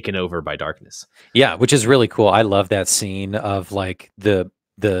gets taken over by darkness. Yeah, which is really cool. I love that scene of like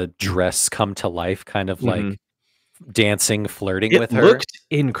the dress come to life, kind of Mhm. like dancing, flirting It with her. looked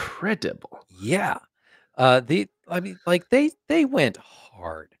incredible. Yeah. I mean, like they went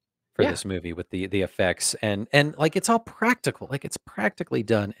hard for Yeah. this movie with the effects and like it's all practical. Like it's practically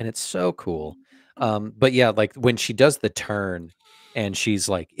done and it's so cool. But yeah, like when she does the turn and she's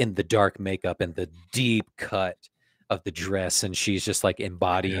like in the dark makeup and the deep cut of the dress and she's just like I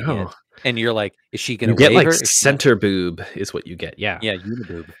embodying know. it and you're like, is she You gonna get wave like her? Is she not? center boob is what you get. Yeah. Yeah,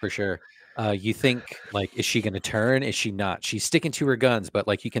 uniboob for sure. You think like, is she gonna turn? Is she not? She's sticking to her guns, but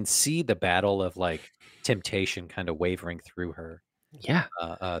like you can see the battle of like temptation kind of wavering through her, Yeah.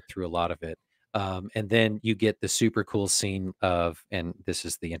 through a lot of it. And then you get the super cool scene of, and this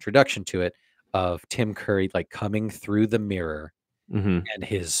is the introduction to it, of Tim Curry like coming through the mirror Mhm. and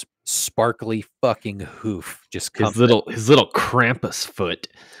his sparkly fucking hoof just comes. His little Krampus foot.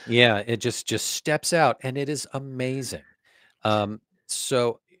 Yeah, it just steps out and it is amazing.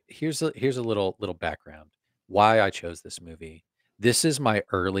 So here's a little background why I chose this movie. This is my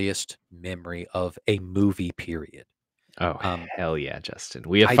earliest memory of a movie period. Oh, Um, hell yeah, Justin.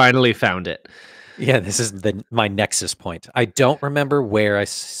 We have I finally found it. Yeah, this is the my nexus point. I don't remember where I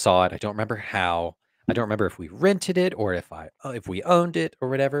saw it. I don't remember how. I don't remember if we rented it or if we owned it or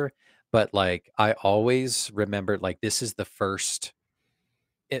whatever. But like I always remembered like this is the first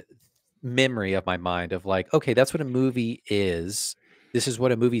it, memory of my mind of like, okay, that's what a movie is. This is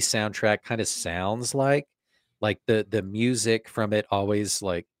what a movie soundtrack kind of sounds like. Like the music from it always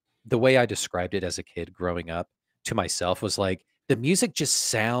like the way I described it as a kid growing up to myself was like the music just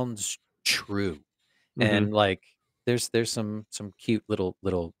sounds true. Mhm. And like there's some cute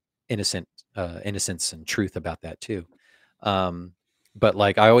little innocent innocence and truth about that too. Um, but,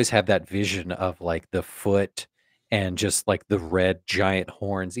 like, I always have that vision of, like, the foot and just, like, the red giant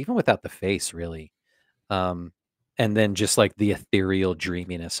horns, even without the face, really. Um, and then just, like, the ethereal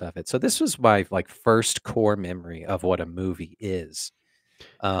dreaminess of it. So this was my, like, first core memory of what a movie is.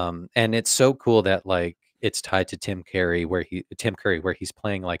 And it's so cool that, like, it's tied to Tim Curry, where he's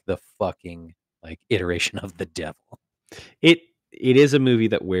playing, like, the fucking, like, iteration of the devil. It it is a movie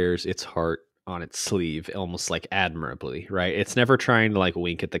that wears its heart on its sleeve almost like admirably, right? It's never trying to like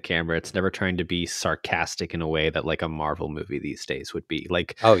wink at the camera. It's never trying to be sarcastic in a way that like a Marvel movie these days would be.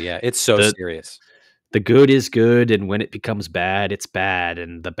 Like Oh, yeah, it's so the serious. the good is good, and when it becomes bad, it's bad,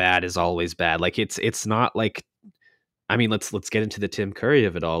 and the bad is always bad. Like it's not like, I mean, let's get into the Tim Curry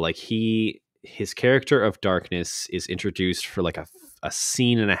of it all. Like his character of darkness is introduced for like a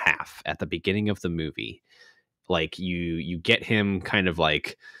scene and a half at the beginning of the movie. Like you get him kind of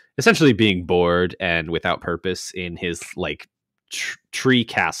like essentially being bored and without purpose in his like tree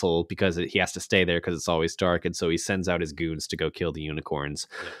castle because he has to stay there because it's always dark, and so he sends out his goons to go kill the unicorns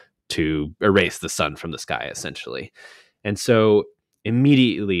Yep. to erase the sun from the sky essentially. And so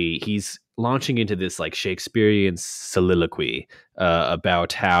immediately he's launching into this like Shakespearean soliloquy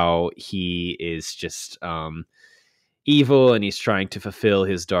about how he is just evil and he's trying to fulfill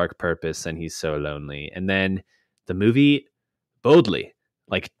his dark purpose and he's so lonely. And then the movie boldly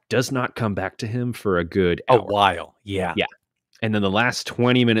like does not come back to him for a good A hour. while, yeah. Yeah. And then the last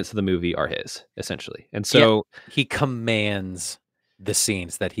 20 minutes of the movie are his essentially. And Yeah, so he commands the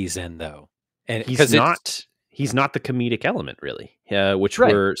scenes that he's in, though, and he's because it's not he's not the comedic element really, which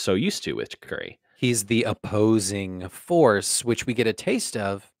right. we're so used to with Curry. He's the opposing force, which we get a taste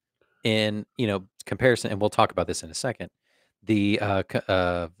of in, comparison, and we'll talk about this in a second, the,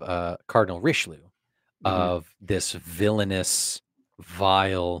 Cardinal Richelieu Hmm. of this villainous,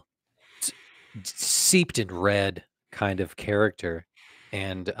 vile, s seeped in red kind of character,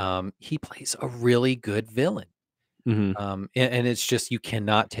 and, he plays a really good villain. Hmm. And it's just you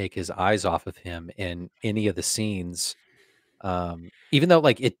cannot take his eyes off of him in any of the scenes, even though,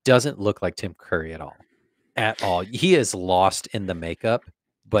 like, it doesn't look like Tim Curry at all, at all. He is lost in the makeup,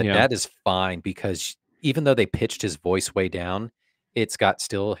 but Yeah. that is fine because even though they pitched his voice way down, it's got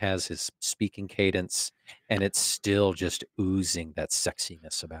still has his speaking cadence, and it's still just oozing that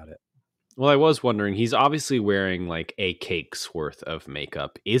sexiness about it. Well, I was wondering, he's obviously wearing like a cake's worth of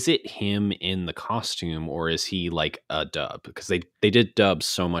makeup. Is it him in the costume or is he like a dub? Because they did dub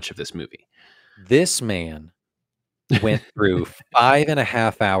so much of this movie. This man went through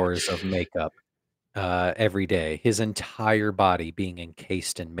 5.5 hours of makeup every day, his entire body being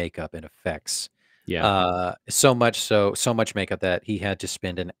encased in makeup and effects. Yeah. So much makeup that he had to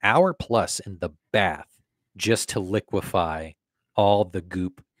spend an hour plus in the bath just to liquefy all the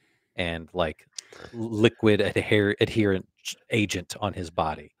goop and like liquid adherent agent on his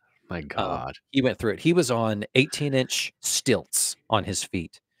body. My God. He went through it. He was on 18-inch stilts on his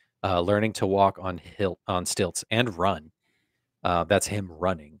feet, learning to walk on stilts and run. That's him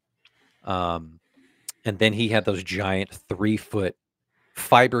running. Um, and then he had those giant 3-foot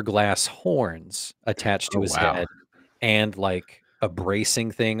fiberglass horns attached to Oh, his wow. head and like a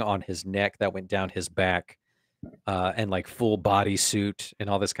bracing thing on his neck that went down his back, and like full bodysuit and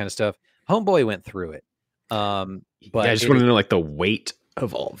all this kind of stuff. Homeboy went through it. Yeah, I But just it want is to know like the weight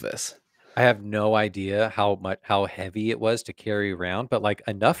of all of this. I have no idea how heavy it was to carry around, but like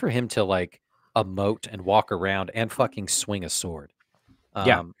enough for him to like emote and walk around and fucking swing a sword.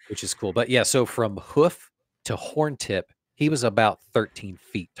 Yeah. Which is cool. But yeah, so from hoof to horn tip, he was about 13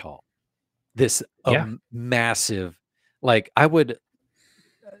 feet tall. This Yeah. massive, like I would.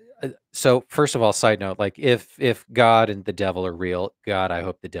 So first of all, side note, like if God and the devil are real, God, I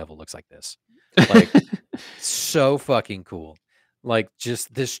hope the devil looks like this. Like so fucking cool. Like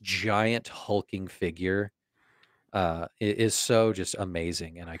just this giant hulking figure is so just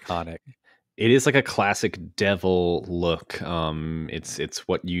amazing and iconic. It is like a classic devil look. It's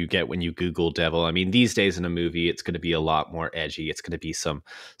what you get when you Google devil. I mean, these days in a movie, it's going to be a lot more edgy. It's going to be some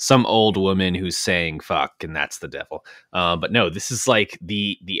old woman who's saying "fuck" and that's the devil. But no, this is like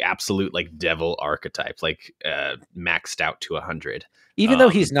the absolute like devil archetype, like maxed out to 100. Even though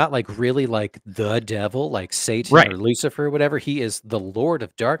Um, he's not like really like the devil, like Satan right. or Lucifer or whatever, he is the Lord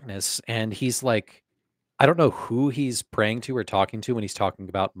of Darkness, and he's like I don't know who he's praying to or talking to when he's talking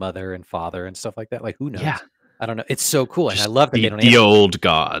about mother and father and stuff like that. Like, who Yeah. knows? I don't know. It's so cool, and I Just love that they the don't the answer. old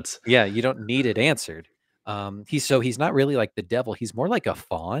gods. Yeah, you don't need it answered. He's not really like the devil. He's more like a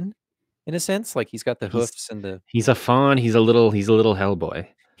fawn in a sense. Like he's got the He's hoofs and the he's a fawn. He's a little Hellboy.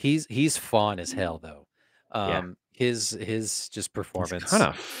 he's fawn as hell though. Yeah. His just He's kind performance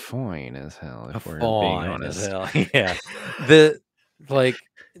of fine as hell, a if we're being fawn as honest. hell. Yeah, the like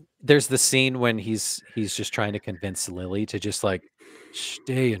there's the scene when he's just trying to convince Lily to just like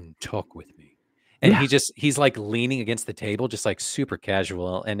stay and talk with me. And Yeah. he's like leaning against the table, just like super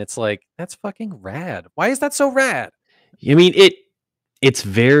casual. And it's like, that's fucking rad. Why is that so rad? I mean, it's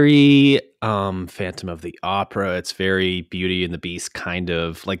very Phantom of the Opera. It's very Beauty and the Beast kind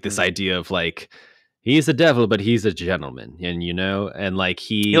of like this Mm. idea of like he's a devil, but he's a gentleman, and and like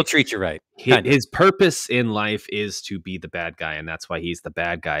He'll treat you right. his, Kind of. his purpose in life is to be the bad guy, and that's why he's the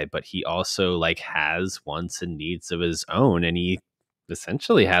bad guy. But he also like has wants and needs of his own, and he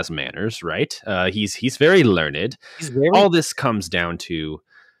essentially has manners, right? He's very learned. He's very All this comes down to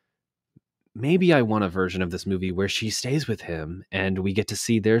maybe I want a version of this movie where she stays with him and we get to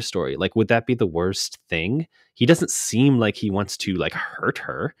see their story. Like, would that be the worst thing? He doesn't seem like he wants to like hurt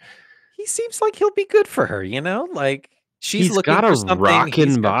her. he seems like he'll be good for her, you know? Like she's He's looking got a for something. He's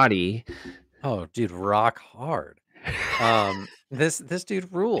rockin' got body. oh, dude, rock hard. This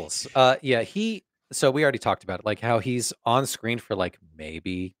dude rules. Yeah, so we already talked about it, like how he's on screen for like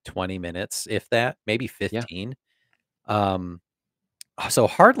maybe 20 minutes, if that, maybe Yeah. 15. Um, so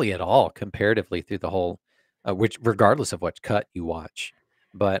hardly at all comparatively through the whole, which regardless of what cut you watch.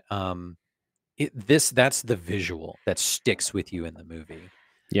 But that's the visual that sticks with you in the movie.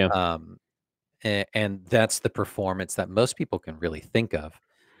 Yeah. Um, and that's the performance that most people can really think of.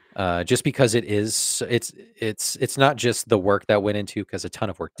 Just because it's not just the work that went into because a ton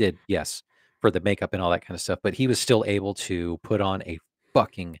of work did, yes, for the makeup and all that kind of stuff, but he was still able to put on a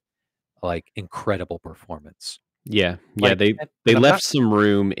fucking like incredible performance. Yeah. Yeah. Like, They and I'm not, left some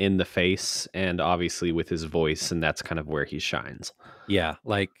room in the face and obviously with his voice, and that's kind of where he shines. yeah,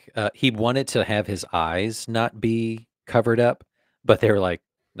 like he wanted to have his eyes not be covered up, but they were like,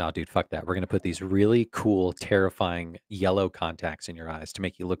 no, dude, fuck that. We're gonna put these really cool, terrifying yellow contacts in your eyes to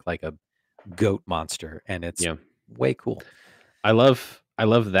make you look like a goat monster, and it's Yeah. way cool. I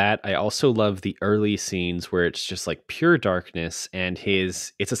love that. I also love the early scenes where it's just like pure darkness and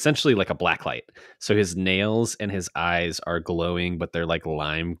it's essentially like a black light. So his nails and his eyes are glowing, but they're like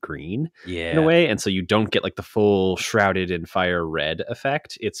lime green in a Yeah. way. And so you don't get like the full shrouded in fire red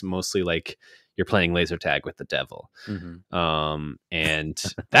effect. It's mostly like you're playing laser tag with the devil. Mhm. And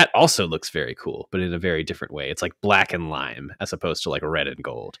that also looks very cool, but in a very different way. It's like black and lime as opposed to like red and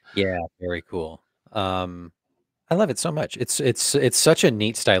gold. Yeah, very cool. I love it so much. It's such a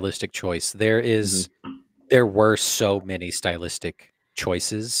neat stylistic choice. Mhm. There were so many stylistic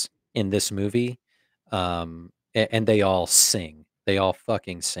choices in this movie, and they all sing. They all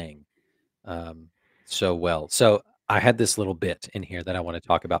fucking sing, um, so well. So I had this little bit in here that I want to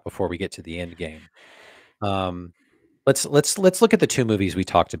talk about before we get to the end game. Um, let's look at the 2 movies we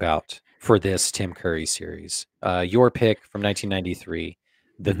talked about for this Tim Curry series. Your pick from 1993,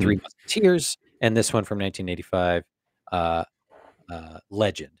 The Three Mhm. Musketeers, and this one from 1985, uh,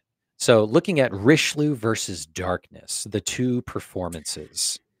 Legend. So looking at Richelieu versus Darkness, the 2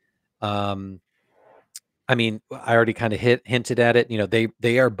 performances. Um, I mean, I already kinda hinted at it,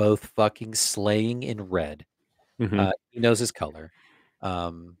 they are both fucking slaying in red. Mhm. He knows his color.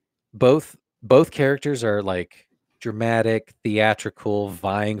 Um, both characters are, like, dramatic, theatrical,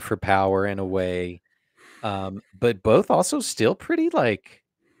 vying for power in a way, but both also still pretty, like,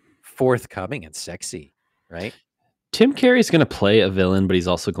 forthcoming and sexy, right? Tim Curry's going to play a villain, but he's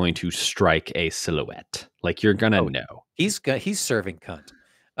also going to strike a silhouette. Like you're going to Oh, know. he's serving cunt,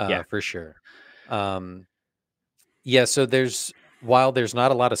 Yeah. for sure. Um, yeah, so while there's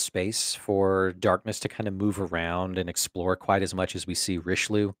not a lot of space for Darkness to kinda move around and explore quite as much as we see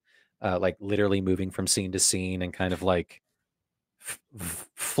Richelieu, like, literally moving from scene to scene and kind of, like,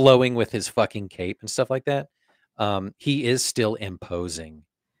 flowing with his fucking cape and stuff like that, he is still imposing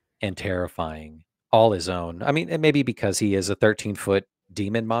and terrifying all his own. I mean, and maybe because he is a 13-foot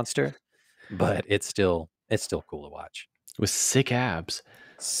demon monster, but it's still cool to watch. With sick abs.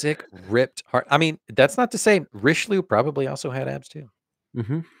 Sick, ripped heart. I mean, that's not to say Richelieu probably also had abs too.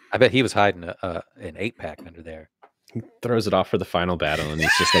 Mhm. I bet he was hiding an 8-pack under there. Throws it off for the final battle and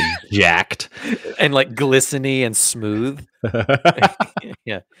he's just like jacked. And, like, glistening and smooth.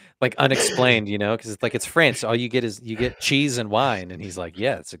 Yeah, like, unexplained, because it's like, it's France, all you get cheese and wine, and he's like,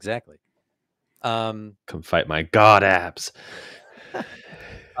 "Yes, exactly." Um, Come fight my god abs.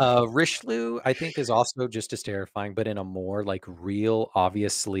 Richelieu, I think, is also just as terrifying, but in a more, like, real,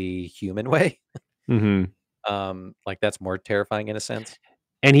 obviously human way. Mhm. Like, that's more terrifying in a sense.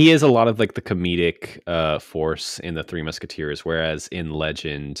 And he is a lot of like the comedic force in the Three Musketeers, whereas in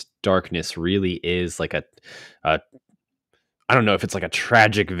Legend, Darkness really is like a I don't know if it's like a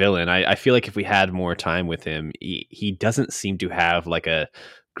tragic villain. I feel like if we had more time with him, he doesn't seem to have like a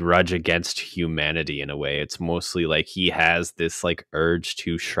grudge against humanity in a way. It's mostly like he has this like urge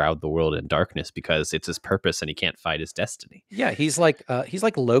to shroud the world in darkness because it's his purpose and he can't fight his destiny. Yeah, he's like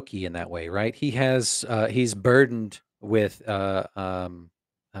Loki in that way, right? He's burdened with,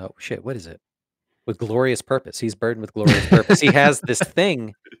 oh, shit, what is it? With glorious purpose. He's burdened with glorious purpose. He has this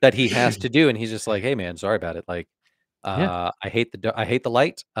thing that he has to do, and he's just like, "Hey, man, sorry about it. Like, Yeah. I hate the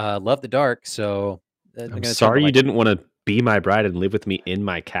light, love the dark, so I'm I'm gonna turn the sorry you light." didn't want to be my bride and live with me in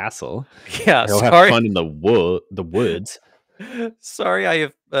my castle. Yeah, Go have sorry. fun in the woods. Sorry, I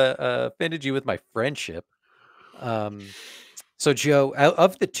have offended you with my friendship. Um, so Joe, out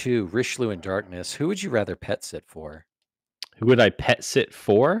of the two, Richelieu and Darkness, who would you rather pet sit for? Who would I pet sit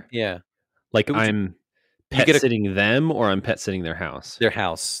for? Yeah, Like who would you? I'm You pet get a sitting them or I'm pet sitting their house? their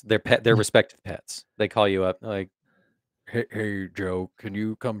house, their respective pets. They call you up like, hey, Joe, can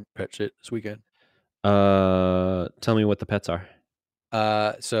you come pet sit this weekend? Tell me what the pets are.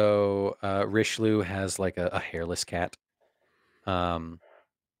 Richelieu has like a hairless cat. Um,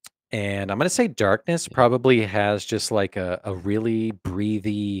 and I'm gonna say Darkness probably has just like a really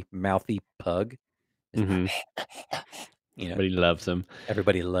breathy, mouthy pug. Just Mhm. you know, Everybody loves them.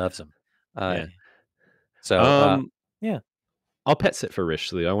 everybody loves him. Uh, Yeah. so Um, yeah. I'll pet sit for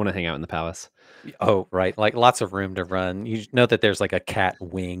Richelieu. I wanna hang out in the palace. Oh, right. Like lots of room to run. You know that there's like a cat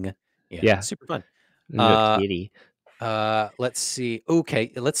wing. Yeah, Yeah. super fun. Little Uh, kitty. let's see.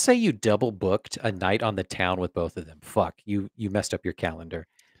 Okay, let's say you double booked a night on the town with both of them. Fuck, you messed up your calendar.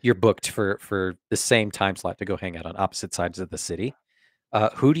 You're booked for the same time slot to go hang out on opposite sides of the city.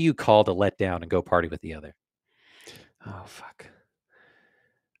 Who do you call to let down and go party with the other? Oh, fuck.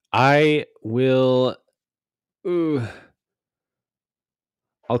 I will ooh.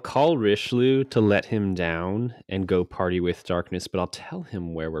 I'll call Richelieu to let him down and go party with Darkness, but I'll tell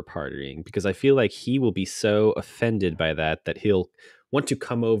him where we're partying because I feel like he will be so offended by that that he'll want to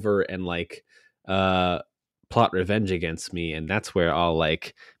come over and like uh plot revenge against me, and that's where I'll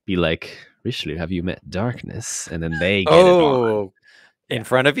like be like, Richelieu, have you met Darkness? And then they get it on. Oh, in Yeah.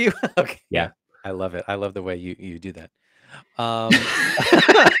 front of you? Okay, yeah, Yeah. I love it. I love the way you do that. Um,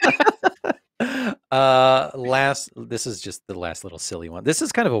 last. This is just the last little silly one. This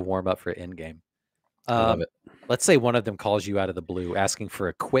is kind of a warm up for Endgame. I love Um, it. let's say one of them calls you out of the blue asking for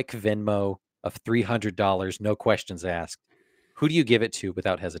a quick Venmo of $300, no questions asked. Who do you give it to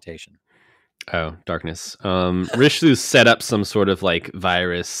without hesitation? Oh, darkness. Richelieu set up some sort of like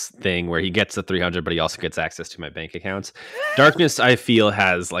virus thing where he gets the 300, but he also gets access to my bank accounts. Darkness, I feel,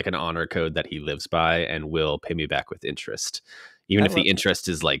 has like an honor code that he lives by and will pay me back with interest, even I if the love interest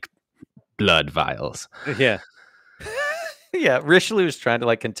is like blood vials. Yeah. Yeah, Richelieu is trying to,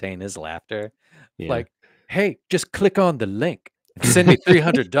 like, contain his laughter. Yeah. Like, "Hey, just click on the link and send me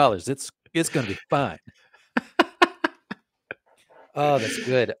 $300. It's gonna be fine." Oh, that's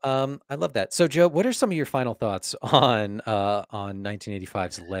good. I love that. So, Joe, what are some of your final thoughts on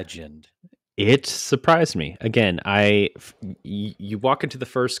 1985's Legend? It surprised me. Again, you walk into the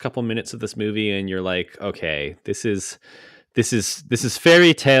first couple minutes of this movie and you're like, okay, this is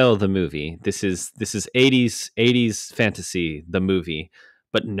fairy tale the movie. This is 80s fantasy the movie.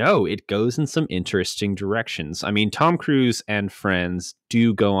 But no, it goes in some interesting directions. I mean, Tom Cruise and friends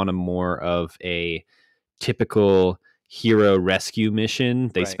do go on a more of a typical hero rescue mission.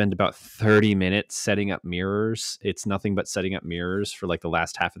 They Right. spend about 30 minutes setting up mirrors. It's nothing but setting up mirrors for like the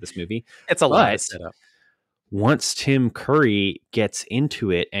last half of this movie. It's a lot of But setup. once Tim Curry gets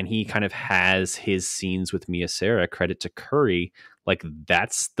into it and he kind of has his scenes with Mia Sara, credit to Curry, like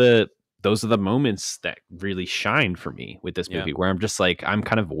those are the moments that really shine for me with this Yeah. movie, where I'm just like, I'm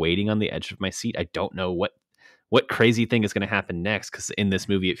kind of waiting on the edge of my seat. I don't know what crazy thing is going to happen next, because in this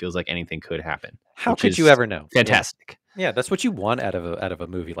movie it feels like anything could happen, How which could you is ever know? Yeah. fantastic. Yeah, that's what you want out of a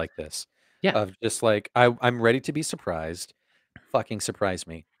movie like this. Yeah, Of just like, I'm ready to be surprised. Fucking surprise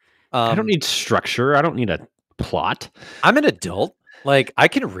me. I don't Um, need structure. I don't need a plot. I'm an adult. Like, I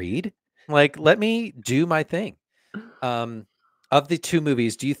can read. Like, let me do my thing. Um, of the 2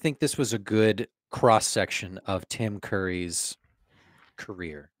 movies, do you think this was a good cross section of Tim Curry's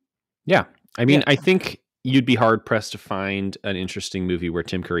career? Yeah. I Yeah. mean, I think you'd be hard pressed to find an interesting movie where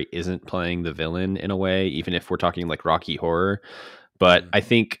Tim Curry isn't playing the villain in a way, even if we're talking like Rocky Horror. But Mhm. I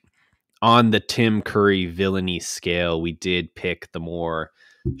think on the Tim Curry villainy scale, we did pick the more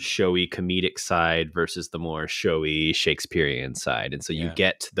showy comedic side versus the more showy Shakespearean side. And so you Yeah.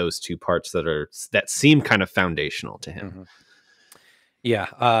 get those two parts that seem kind of foundational to him. Mhm.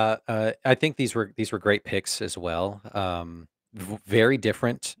 Yeah, I think these were great picks as well. Very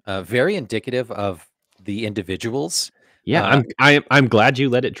different, very indicative of the individuals. Yeah, Uh, I'm glad you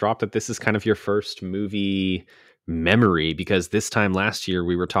let it drop that this is kind of your first movie memory, because this time last year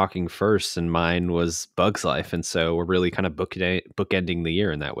we were talking first and mine was Bug's Life, and so we're really kind of bookending the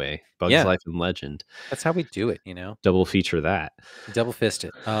year in that way. Bug's yeah, Life and Legend. that's how we do it, you know? Double feature that. Double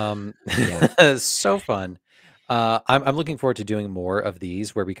fisted. Yeah. So fun. I'm looking forward to doing more of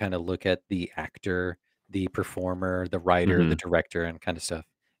these where we kind of look at the actor, the performer, the writer, the Mhm. director, and kind of stuff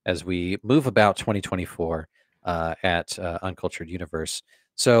as we move about 2024 at Uncultured Universe.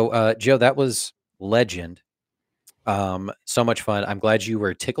 So, Joe, that was Legend. So much fun. I'm glad you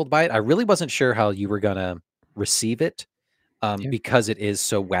were tickled by it. I really wasn't sure how you were gonna receive it Yeah. because it is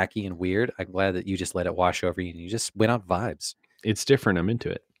so wacky and weird. I'm glad that you just let it wash over you and you just went on vibes. It's different, I'm into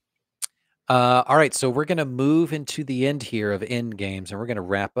it. All right, so we're gonna move into the end here of end games, and we're gonna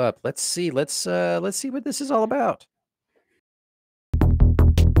wrap up. Let's see. Let's see what this is all about.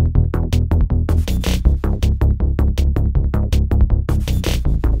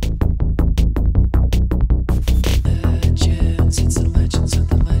 Legends, it's the legends of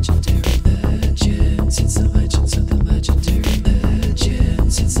the legendary legends. It's the legends of the legendary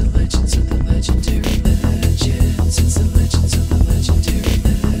legends. It's the legends of the legendary legends. It's the legends of the legendary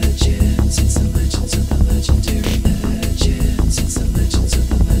legends. It's the legends of the legendary legends. It's the legends of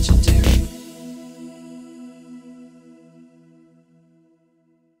the legendary.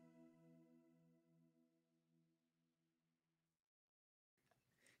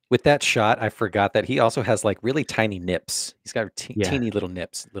 With that shot, I forgot that he also has like really tiny nips. He's got Yeah, teeny little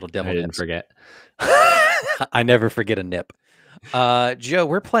nips, little I devil didn't nips. forget. I never forget a nip. Joe,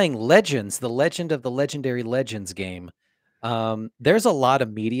 we're playing Legends, the Legend of the Legendary Legends game. There's a lot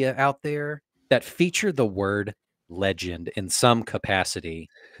of media out there that feature the word legend in some capacity.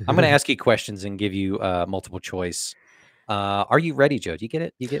 I'm going to ask you questions and give you multiple choice. Are you ready, Joe? Do you get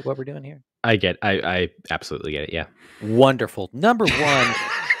it? You get what we're doing here? I absolutely get it, yeah. Wonderful. Number one,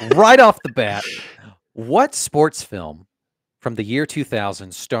 right off the bat, what sports film from the year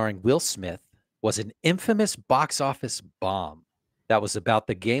 2000 starring Will Smith was an infamous box office bomb that was about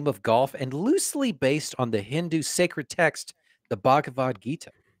the game of golf and loosely based on the Hindu sacred text, the Bhagavad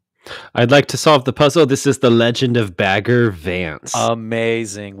Gita? I'd like to solve the puzzle. This is The Legend of Bagger Vance.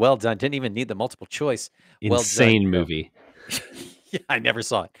 Amazing. Well done. Didn't even need the multiple choice. Well done, Insane Joe. movie. Yeah, I never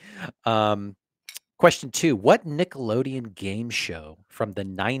saw it. Um, Question 2. What Nickelodeon game show from the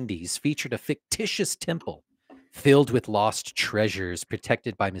 90s featured a fictitious temple filled with lost treasures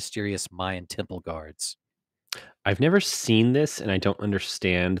protected by mysterious Mayan temple guards? I've never seen this, and I don't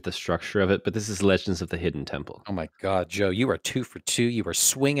understand the structure of it, but this is Legends of the Hidden Temple. Oh my God, Joe, you are 2 for 2. You are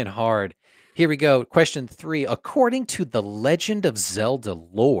swinging hard. Here we go. Question 3. According to the Legend of Zelda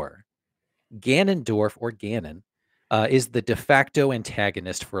lore, Ganondorf or Ganon is the de facto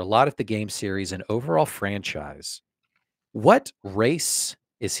antagonist for a lot of the game series and overall franchise. What race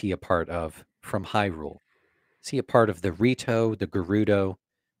is he a part of from Hyrule? Is he a part of the Rito, the Gerudo,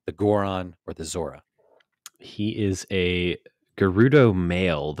 the Goron, or the Zora? He is a Gerudo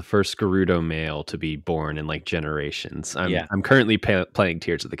male, the first Gerudo male to be born in like generations. Yeah. I'm currently playing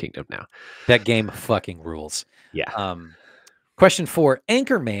Tears of the Kingdom now. That game fucking rules. Yeah. Question 4.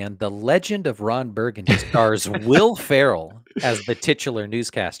 Anchorman, The Legend of Ron Burgundy stars Will Ferrell as the titular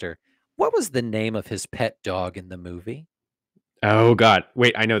newscaster. What was the name of his pet dog in the movie? Oh God!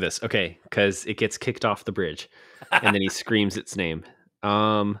 Wait, I know this. Okay, because it gets kicked off the bridge, and then he screams its name.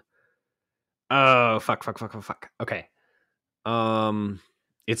 Oh fuck! Okay.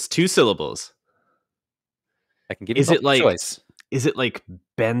 It's 2 syllables. I can give you Is it multiple like choice. Is it like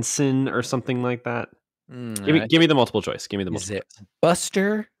Benson or something like that? Mm, Give me the multiple choice. Give me the is multiple it choice.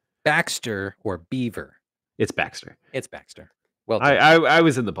 Buster, Baxter, or Beaver? It's Baxter. It's Baxter. Well done. I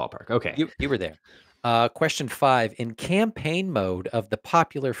was in the ballpark. Okay. You were there. Question 5. In campaign mode of the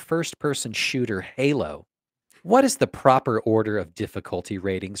popular first-person shooter Halo, what is the proper order of difficulty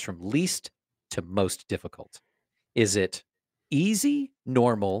ratings from least to most difficult? Is it easy,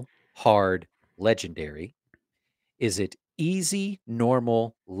 normal, hard, legendary? Is it easy,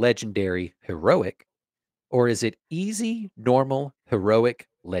 normal, legendary, heroic? Or is it easy, normal, heroic,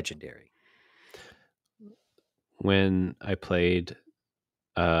 legendary? When I played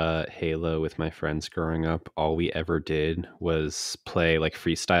Halo with my friends growing up, all we ever did was play like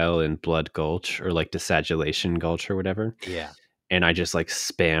freestyle in Blood Gulch or like Desagulation Gulch or whatever. Yeah. And I just like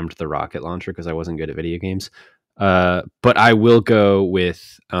spammed the rocket launcher because I wasn't good at video games. But I will go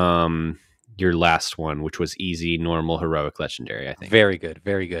with your last one, which was easy, normal, heroic, legendary, I think. Very good.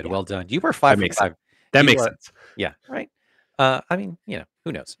 Very good. Yeah. Well done. You were 5 That for makes 5. That You makes are- sense. Yeah, right. I mean,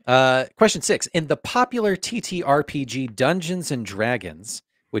 who knows? Question 6. In the popular TTRPG Dungeons and Dragons,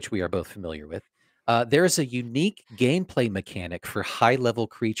 which we are both familiar with, there is a unique gameplay mechanic for high-level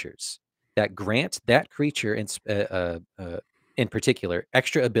creatures that grant that creature in particular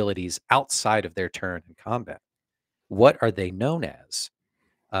extra abilities outside of their turn in combat. What are they known as?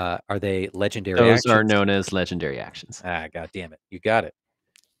 Are they legendary Those actions? are known as legendary actions. Ah, God damn it. You got it.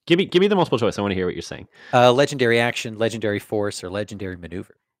 Give me the multiple choice. I want to hear what you're saying. Legendary action, legendary force, or legendary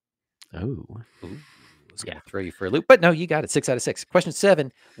maneuver. Oh. Ooh, I was going to throw you for a loop, but no, you got it. 6 out of 6. Question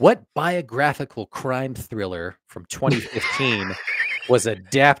 7. What biographical crime thriller from 2015 was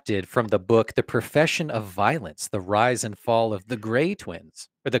adapted from the book The Profession of Violence, The Rise and Fall of the Gray Twins,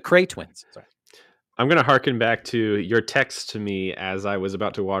 or the Cray Twins? Sorry. I'm going to harken back to your text to me as I was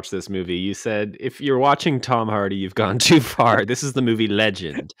about to watch this movie. You said, if you're watching Tom Hardy, you've gone too far. This is the movie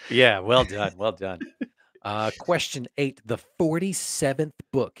Legend. Yeah, well done. Well done. Question 8. The 47th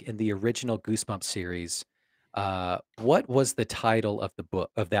book in the original Goosebumps series. What was the title of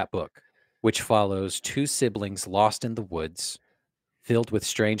that book, which follows 2 siblings lost in the woods, filled with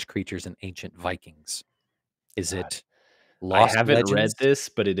strange creatures and ancient Vikings? Is it Lost I haven't Legends? read this,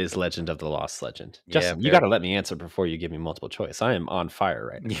 but it is Legend of the Lost Legend. Yeah, Justin, you very got to let me answer before you give me multiple choice. I am on fire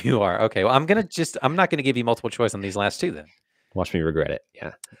right now. You are. Okay. Well, I'm not gonna give you multiple choice on these last 2 then. Watch me regret it.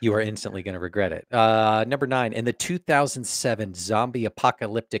 Yeah. You are instantly gonna regret it. Number 9. In the 2007 zombie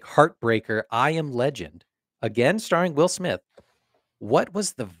apocalyptic heartbreaker I Am Legend, again starring Will Smith, what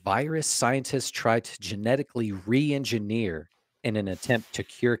was the virus scientists tried to genetically re-engineer in an attempt to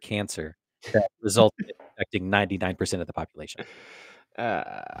cure cancer that resulted in affecting 99% of the population?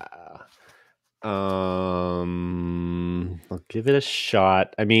 I'll give it a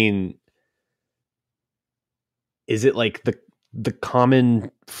shot. I mean, is it like the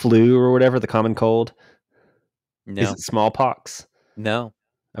common flu or whatever, the common cold? No. Is it smallpox? No.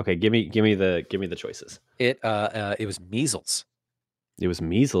 Okay, give me the choices. It was measles. It was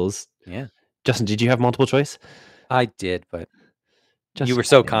measles. Yeah. Justin, did you have multiple choice? I did, but you Justin, were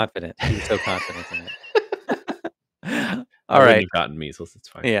so goddamn it. confident. You were so confident in it. I All wouldn't right. have gotten measles. It's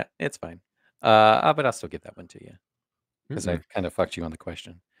fine. Yeah, it's fine. But I'll still give that one to you because I kind of fucked you on the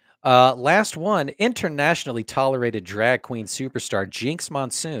question. Last one. Internationally tolerated drag queen superstar Jinx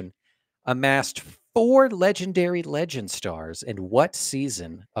Monsoon amassed 4 legendary legend stars in what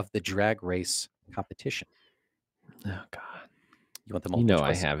season of the drag race competition? Oh God. You want the You multiple know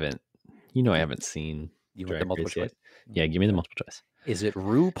I choice? haven't. You know I haven't seen You want the Drag multiple Race yet. choice? Yeah, give me the multiple choice. Is it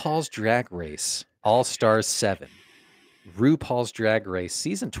RuPaul's Drag Race All Stars 7, RuPaul's Drag Race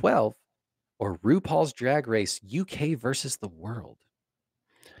Season 12, or RuPaul's Drag Race UK versus the world?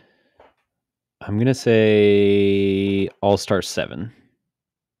 I'm gonna say All Star 7.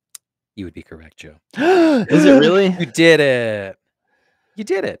 You would be correct, Joe. Is it really? You did it. You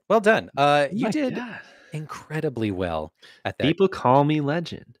did it. Well done. You My did God. incredibly well at that. People call me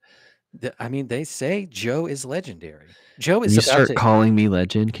legend. I mean, they say Joe is legendary. Joe Can is you about start to. calling me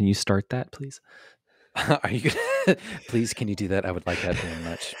legend? Can you start that, please? Are you gonna? Please, can you do that? I would like that very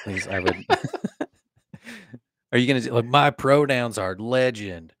much. Please, I would. Are you gonna do like my pronouns are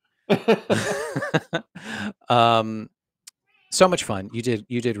legend? um, so much fun. You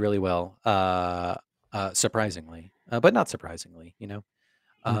did really well. Surprisingly, but not surprisingly, you know.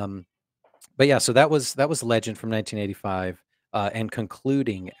 Um, but yeah, so that was Legend from 1985, and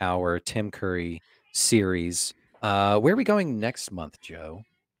concluding our Tim Curry series. Where are we going next month, Joe?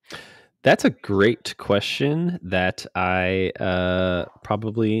 That's a great question that I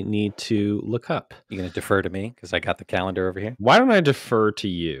probably need to look up. You gonna defer to me because I got the calendar over here? Why don't I defer to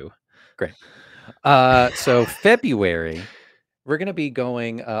you? Great. So February, we're gonna be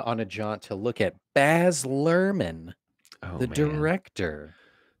going on a jaunt to look at Baz Luhrmann, Oh, the man. director.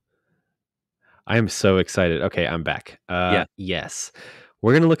 I am so excited. Okay, I'm back. Yeah. Yes.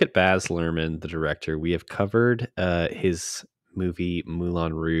 We're going to look at Baz Luhrmann, the director. We have covered his movie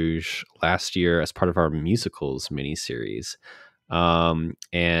Moulin Rouge last year as part of our musicals miniseries.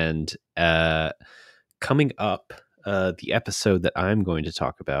 And coming up, the episode that I'm going to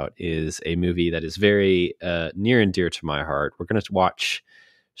talk about is a movie that is very near and dear to my heart. We're going to watch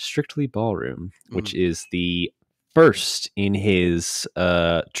Strictly Ballroom, which is the first in his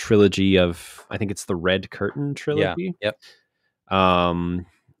trilogy of, I think it's the Red Curtain trilogy. Yep.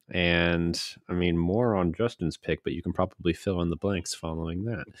 And I mean, more on Justin's pick, but you can probably fill in the blanks following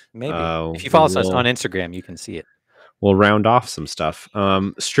that. Maybe. If you follow us on We'll- Instagram, you can see it. we'll round off some stuff.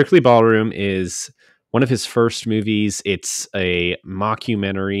 Strictly Ballroom is one of his first movies. It's a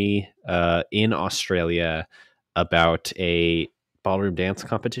mockumentary in Australia about a ballroom dance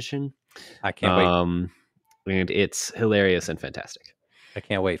competition. I can't wait. And it's hilarious and fantastic. I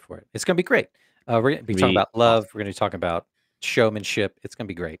can't wait for it. It's gonna be great. We're gonna be talking about love. We're gonna be talking about showmanship. It's gonna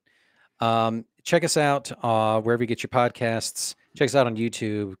be great. Check us out wherever you get your podcasts. Check us out on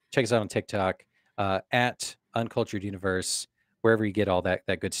YouTube. Check us out on TikTok at Uncultured Universe. Wherever you get all that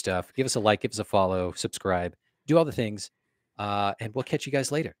good stuff. Give us a like. Give us a follow. Subscribe. Do all the things. And we'll catch you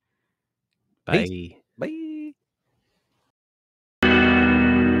guys later. Peace. Bye.